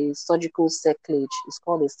surgical cerclage. It's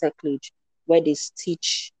called a cerclage, where they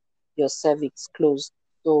stitch your cervix closed.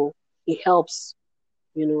 So it helps,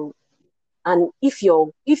 you know. And if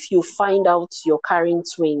you find out you're carrying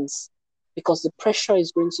twins, because the pressure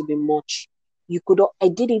is going to be much, I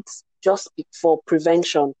did it just for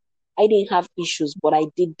prevention. I didn't have issues, but I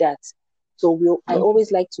did that. So I Okay.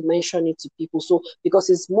 always like to mention it to people. So because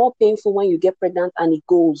it's more painful when you get pregnant and it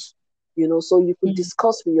goes, so you could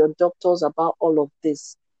discuss with your doctors about all of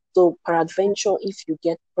this. So peradventure, if you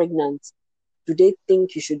get pregnant, do they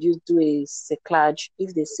think you should do a cerclage?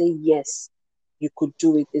 If they say yes, you could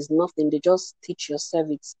do it. It's nothing. They just teach your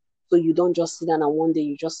cervix. So you don't just sit down and one day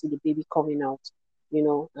you just see the baby coming out, and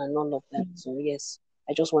all of that. So yes,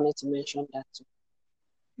 I just wanted to mention that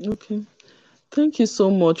too. Okay. Thank you so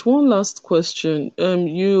much. One last question.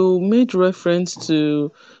 You made reference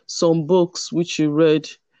to some books which you read.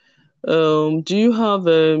 Do you have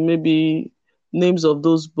maybe names of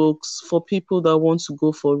those books for people that want to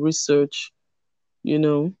go for research?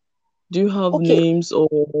 Do you have Okay, names or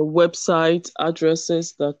website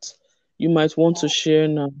addresses that you might want to share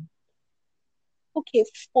now? okay.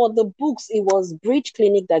 For the books, it was Bridge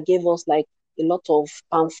Clinic that gave us like a lot of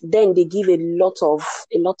then they give a lot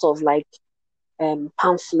of like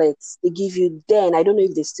pamphlets. They give you then. I don't know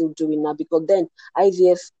if they still do it now, because then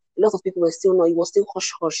IVF, a lot of people were still not. It was still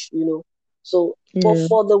hush hush. So, but Yeah.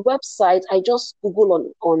 for the website, I just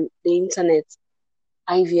Google on the internet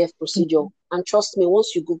IVF procedure, and trust me,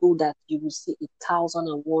 once you Google that, you will see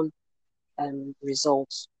 1,001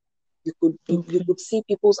 results. You could see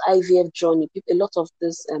people's IVF journey. A lot of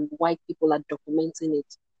this white people are documenting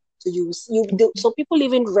it. So some people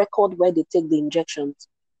even record where they take the injections.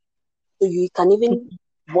 So you can even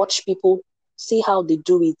watch people, see how they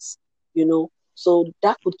do it, So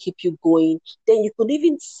that would keep you going. Then you could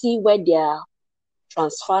even see where they are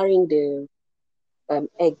transferring the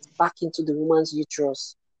egg back into the woman's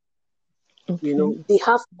uterus. They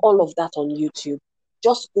have all of that on YouTube.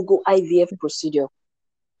 Just Google IVF procedure.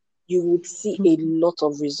 You would see a lot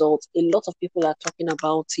of results. A lot of people are talking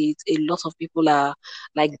about it. A lot of people are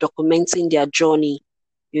like documenting their journey,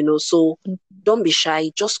 So don't be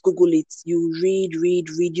shy. Just Google it. You read.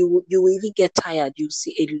 You will even get tired. You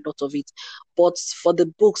see a lot of it. But for the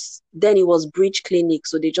books, then it was Bridge Clinic.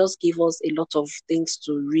 So they just give us a lot of things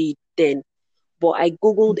to read then. But I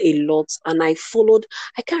Googled a lot and I followed,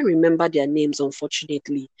 I can't remember their names,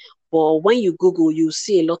 unfortunately. But when you Google, you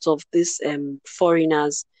see a lot of these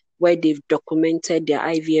foreigners where they've documented their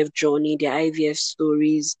IVF journey, their IVF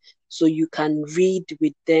stories. So you can read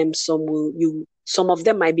with them. Some of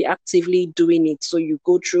them might be actively doing it. So you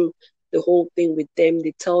go through the whole thing with them.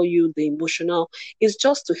 They tell you the emotional. It's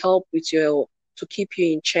just to help to keep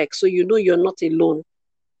you in check. So you're not alone.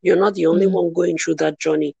 You're not the only one going through that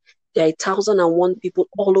journey. There are 1,001 people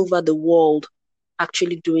all over the world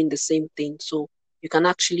actually doing the same thing. So you can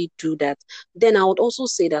actually do that. Then I would also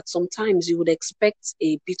say that sometimes you would expect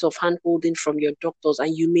a bit of hand-holding from your doctors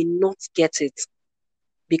and you may not get it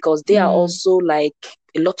because they are also like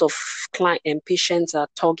a lot of client and patients are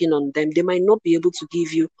tugging on them. They might not be able to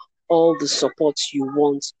give you all the support you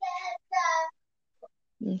want.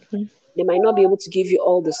 They might not be able to give you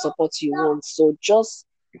all the support you want. So just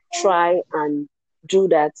try and do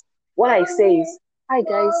that. What I say is, hi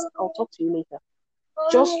guys, I'll talk to you later.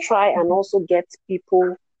 Just try and also get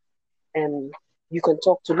people you can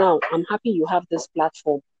talk to. Now, I'm happy you have this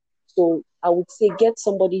platform. So I would say get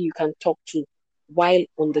somebody you can talk to while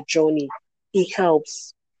on the journey. It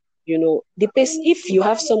helps. If you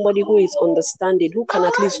have somebody who is understanding, who can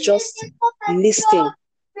at least just listen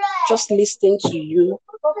to you,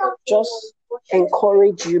 just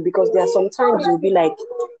encourage you, because there are sometimes you'll be like,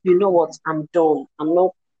 you know what, I'm done. I'm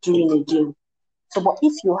not doing again. So, but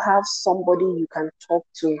if you have somebody you can talk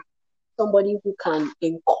to, somebody who can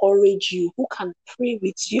encourage you, who can pray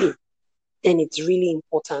with you, then it's really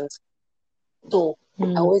important. So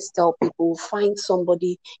I always tell people, find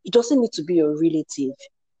somebody. It doesn't need to be a relative,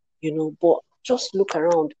 but just look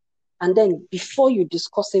around. And then before you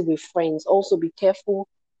discuss it with friends, also be careful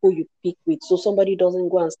who you pick with. So somebody doesn't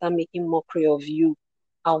go and start making mockery of you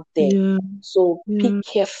out there. Yeah. So pick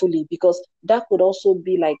carefully, because that could also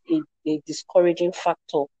be like a discouraging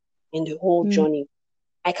factor in the whole journey.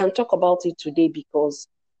 I can talk about it today because,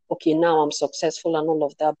 okay, now I'm successful and all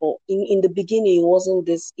of that. But in the beginning, it wasn't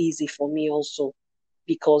this easy for me also.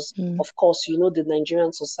 Because, of course, the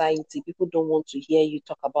Nigerian society, people don't want to hear you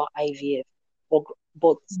talk about IVF.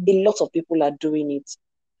 But a lot of people are doing it.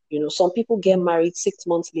 Some people get married 6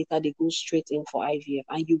 months later, they go straight in for IVF.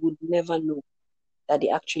 And you would never know that they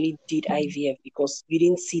actually did IVF because you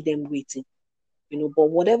didn't see them waiting. But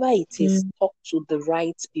whatever it is, talk to the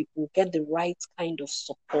right people, get the right kind of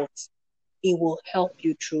support. It will help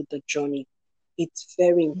you through the journey. It's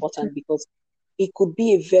very important because it could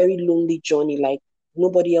be a very lonely journey, like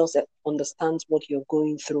nobody else understands what you're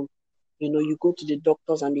going through. You go to the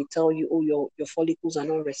doctors and they tell you, oh, your follicles are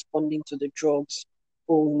not responding to the drugs.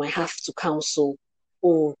 Oh, you might have to counsel.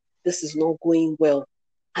 Oh, this is not going well.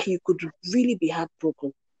 And you could really be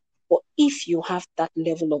heartbroken. But if you have that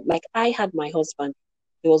level of, like I had my husband,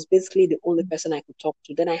 he was basically the only person I could talk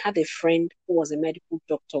to. Then I had a friend who was a medical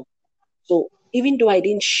doctor. So even though I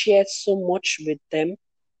didn't share so much with them,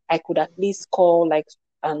 I could at least call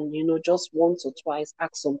and just once or twice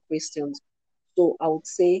ask some questions. So I would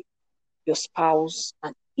say your spouse,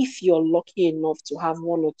 and if you're lucky enough to have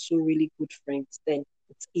one or two really good friends, then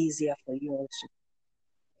it's easier for you also.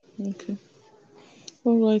 Okay.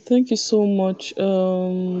 All right. Thank you so much.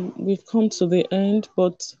 We've come to the end,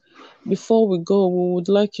 but before we go, we would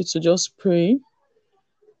like you to just pray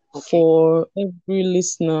for every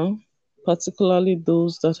listener, particularly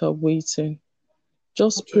those that are waiting.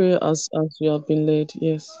 Just pray as you have been led.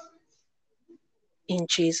 Yes. In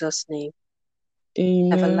Jesus' name.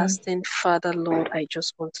 Amen. Everlasting Father, Lord, I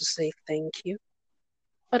just want to say thank you.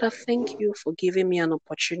 Father, thank you for giving me an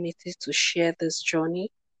opportunity to share this journey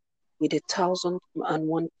with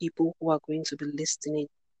 1,001 people who are going to be listening.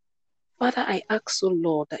 Father, I ask,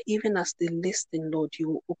 Lord, that even as they listen, Lord, you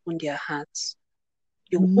will open their hearts.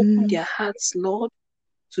 You will open their hearts, Lord,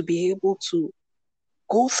 to be able to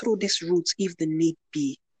go through these routes if the need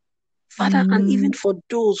be. Father, and even for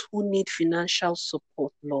those who need financial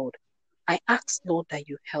support, Lord, I ask, Lord, that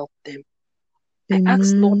you help them. I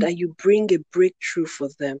ask, Lord, that you bring a breakthrough for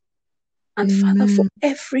them. And Father, for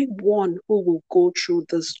everyone who will go through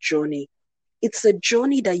this journey, it's a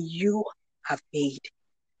journey that you have made.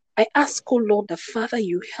 I ask, oh Lord, that Father,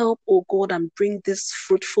 you help, oh God, and bring this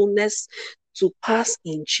fruitfulness to pass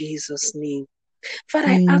in Jesus' name. Father,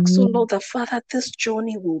 I ask, oh Lord, that Father, this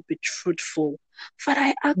journey will be fruitful. Father,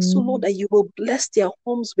 I ask, oh Lord, that you will bless their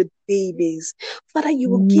homes with babies. Father, you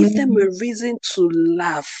will give them a reason to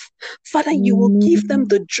laugh. Father, you will give them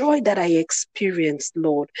the joy that I experienced,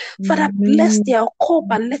 Lord. Father, bless their cup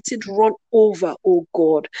and let it run over, oh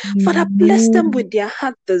God. Father, bless them with their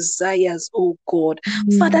heart desires, oh God.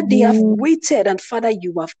 Father, they have waited and Father,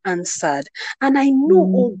 you have answered. And I know,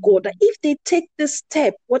 oh God, that if they take this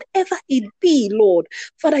step, whatever it be, Lord,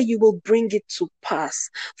 Father, you will bring it to pass.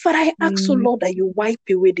 Father, I ask, oh Lord, that you wipe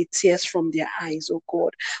away the tears from their eyes, oh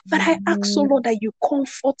God. Father, I ask, oh Lord, that you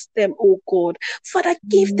comfort them, oh God. Father,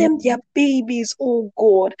 give them their babies, oh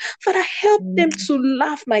God. Father, help them to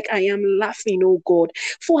laugh like I am laughing, oh God.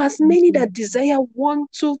 For as many that desire 1,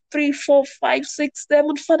 2, 3, 4, 5, 6,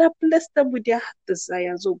 7, Father, bless them with their heart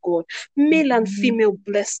desires, oh God. Male and female,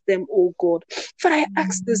 bless them, oh God. Father, I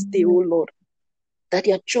ask this day, oh Lord, that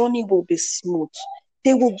their journey will be smooth.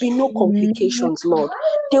 There will be no complications, Lord.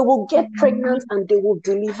 They will get pregnant and they will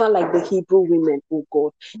deliver like the Hebrew women, oh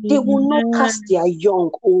God. They will not cast their young,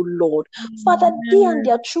 oh Lord. Father, they and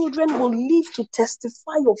their children will live to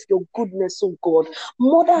testify of your goodness, oh God.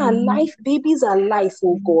 Mother alive, babies alive,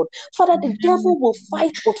 oh God. Father, the devil will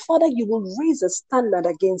fight, but Father, you will raise a standard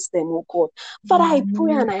against them, oh God. Father, I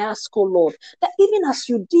pray and I ask, oh Lord, that even as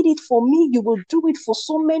you did it for me, you will do it for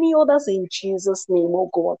so many others in Jesus' name, oh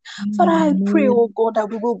God. Father, I pray, oh God, that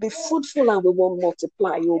we will be fruitful and we will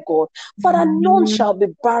multiply, oh God. Father, none shall be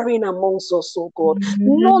barren amongst us, oh God.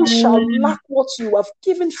 None shall lack what you have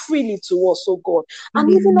given freely to us, oh God. And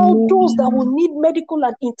even all those that will need medical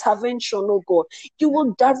and intervention, oh God, you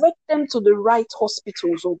will direct them to the right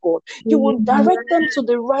hospitals, oh God. You will direct them to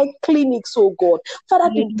the right clinics, oh God. Father,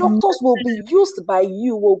 the doctors will be used by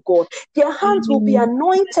you, oh God. Their hands will be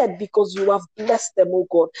anointed because you have blessed them, oh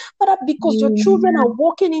God. Father, because your children are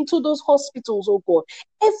walking into those hospitals, oh God.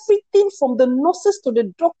 Everything from the nurses to the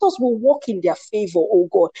doctors will work in their favor, oh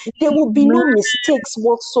God. There will be no mistakes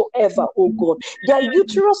whatsoever, oh God. Their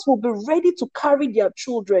uterus will be ready to carry their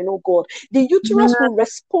children, oh God. The uterus will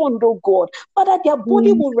respond, oh God. Father, their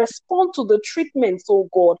body will respond to the treatments, oh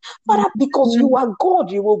God. Father, because you are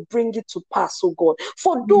God, you will bring it to pass, oh God.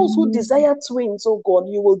 For those who desire twins, oh God,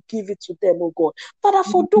 you will give it to them, oh God. Father,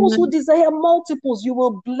 for those who desire multiples, you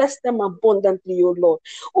will bless them abundantly, oh Lord.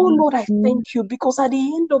 Oh Lord, I thank you because at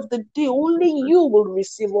the end of the day, only you will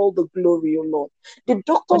receive all the glory, oh Lord. The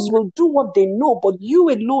doctors will do what they know, but you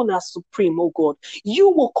alone are supreme, oh God. You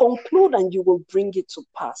will conclude and you will bring it to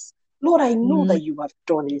pass. Lord, I know that you have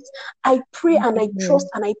done it. I pray and I trust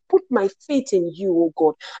and I put my faith in you, oh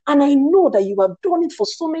God. And I know that you have done it for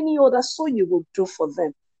so many others, so you will do for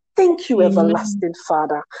them. Thank you, everlasting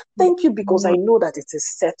Father. Thank you because I know that it is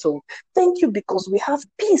settled. Thank you because we have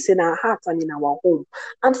peace in our heart and in our home.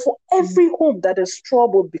 And for every home that is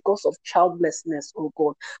troubled because of childlessness, oh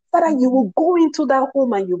God, Father, you will go into that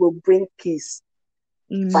home and you will bring peace.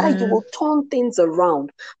 Father, you will turn things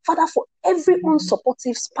around. Father, for every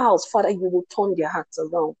unsupportive spouse, Father, you will turn their hearts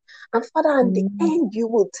around. And Father, in the end, you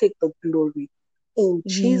will take the glory. In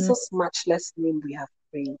Jesus' matchless name we have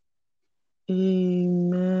prayed.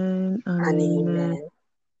 Amen and amen.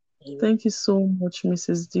 Thank you so much,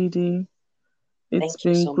 Mrs. Didi. It's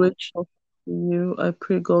been so great much. talking to you. I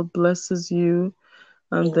pray God blesses you.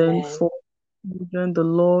 And then for children, the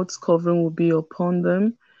Lord's covering will be upon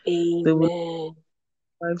them. Amen. They will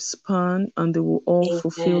lifespan and they will all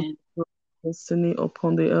fulfill their destiny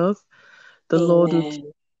upon the earth. The Lord will keep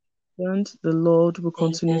them. The Lord will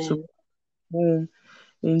continue to home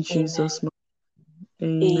in Jesus' name.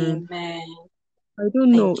 Amen. I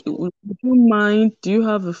don't know. Would you mind? Do you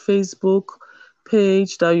have a Facebook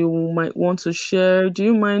page that you might want to share? Do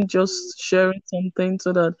you mind just sharing something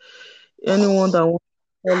so that anyone that wants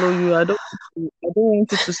to follow you, I don't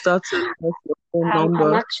want you to start telling us your phone number.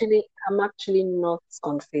 I'm actually not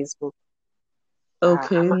on Facebook.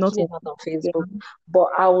 Okay, I'm actually not on Facebook, but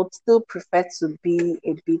I would still prefer to be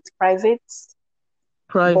a bit private.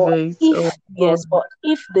 Private. But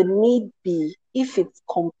if the need be, if it's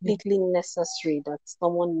completely necessary that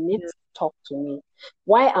someone needs to talk to me,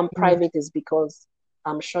 why I'm private is because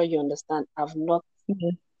I'm sure you understand. I've not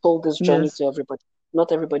told this journey to everybody.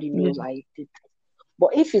 Not everybody knows I did this. But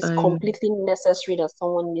if it's completely necessary that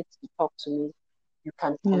someone needs to talk to me, you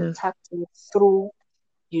can Yes. contact me through,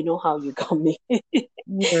 you know how you got me.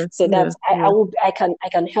 Yes. So Yes. that's I Yes. would I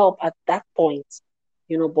can help at that point,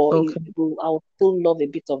 you know, but Okay. I would still love a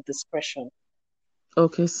bit of discretion.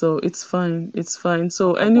 Okay. So it's fine. It's fine.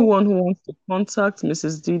 So Okay. anyone who wants to contact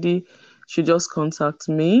Mrs. Didi should just contact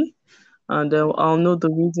me, and then I'll know the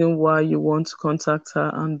reason why you want to contact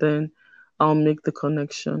her, and then I'll make the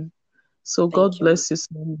connection. So God Thank you, ma. bless you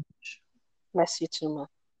so much. Bless you too, ma.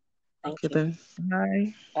 Thank Okay you. then.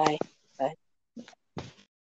 Bye. Bye.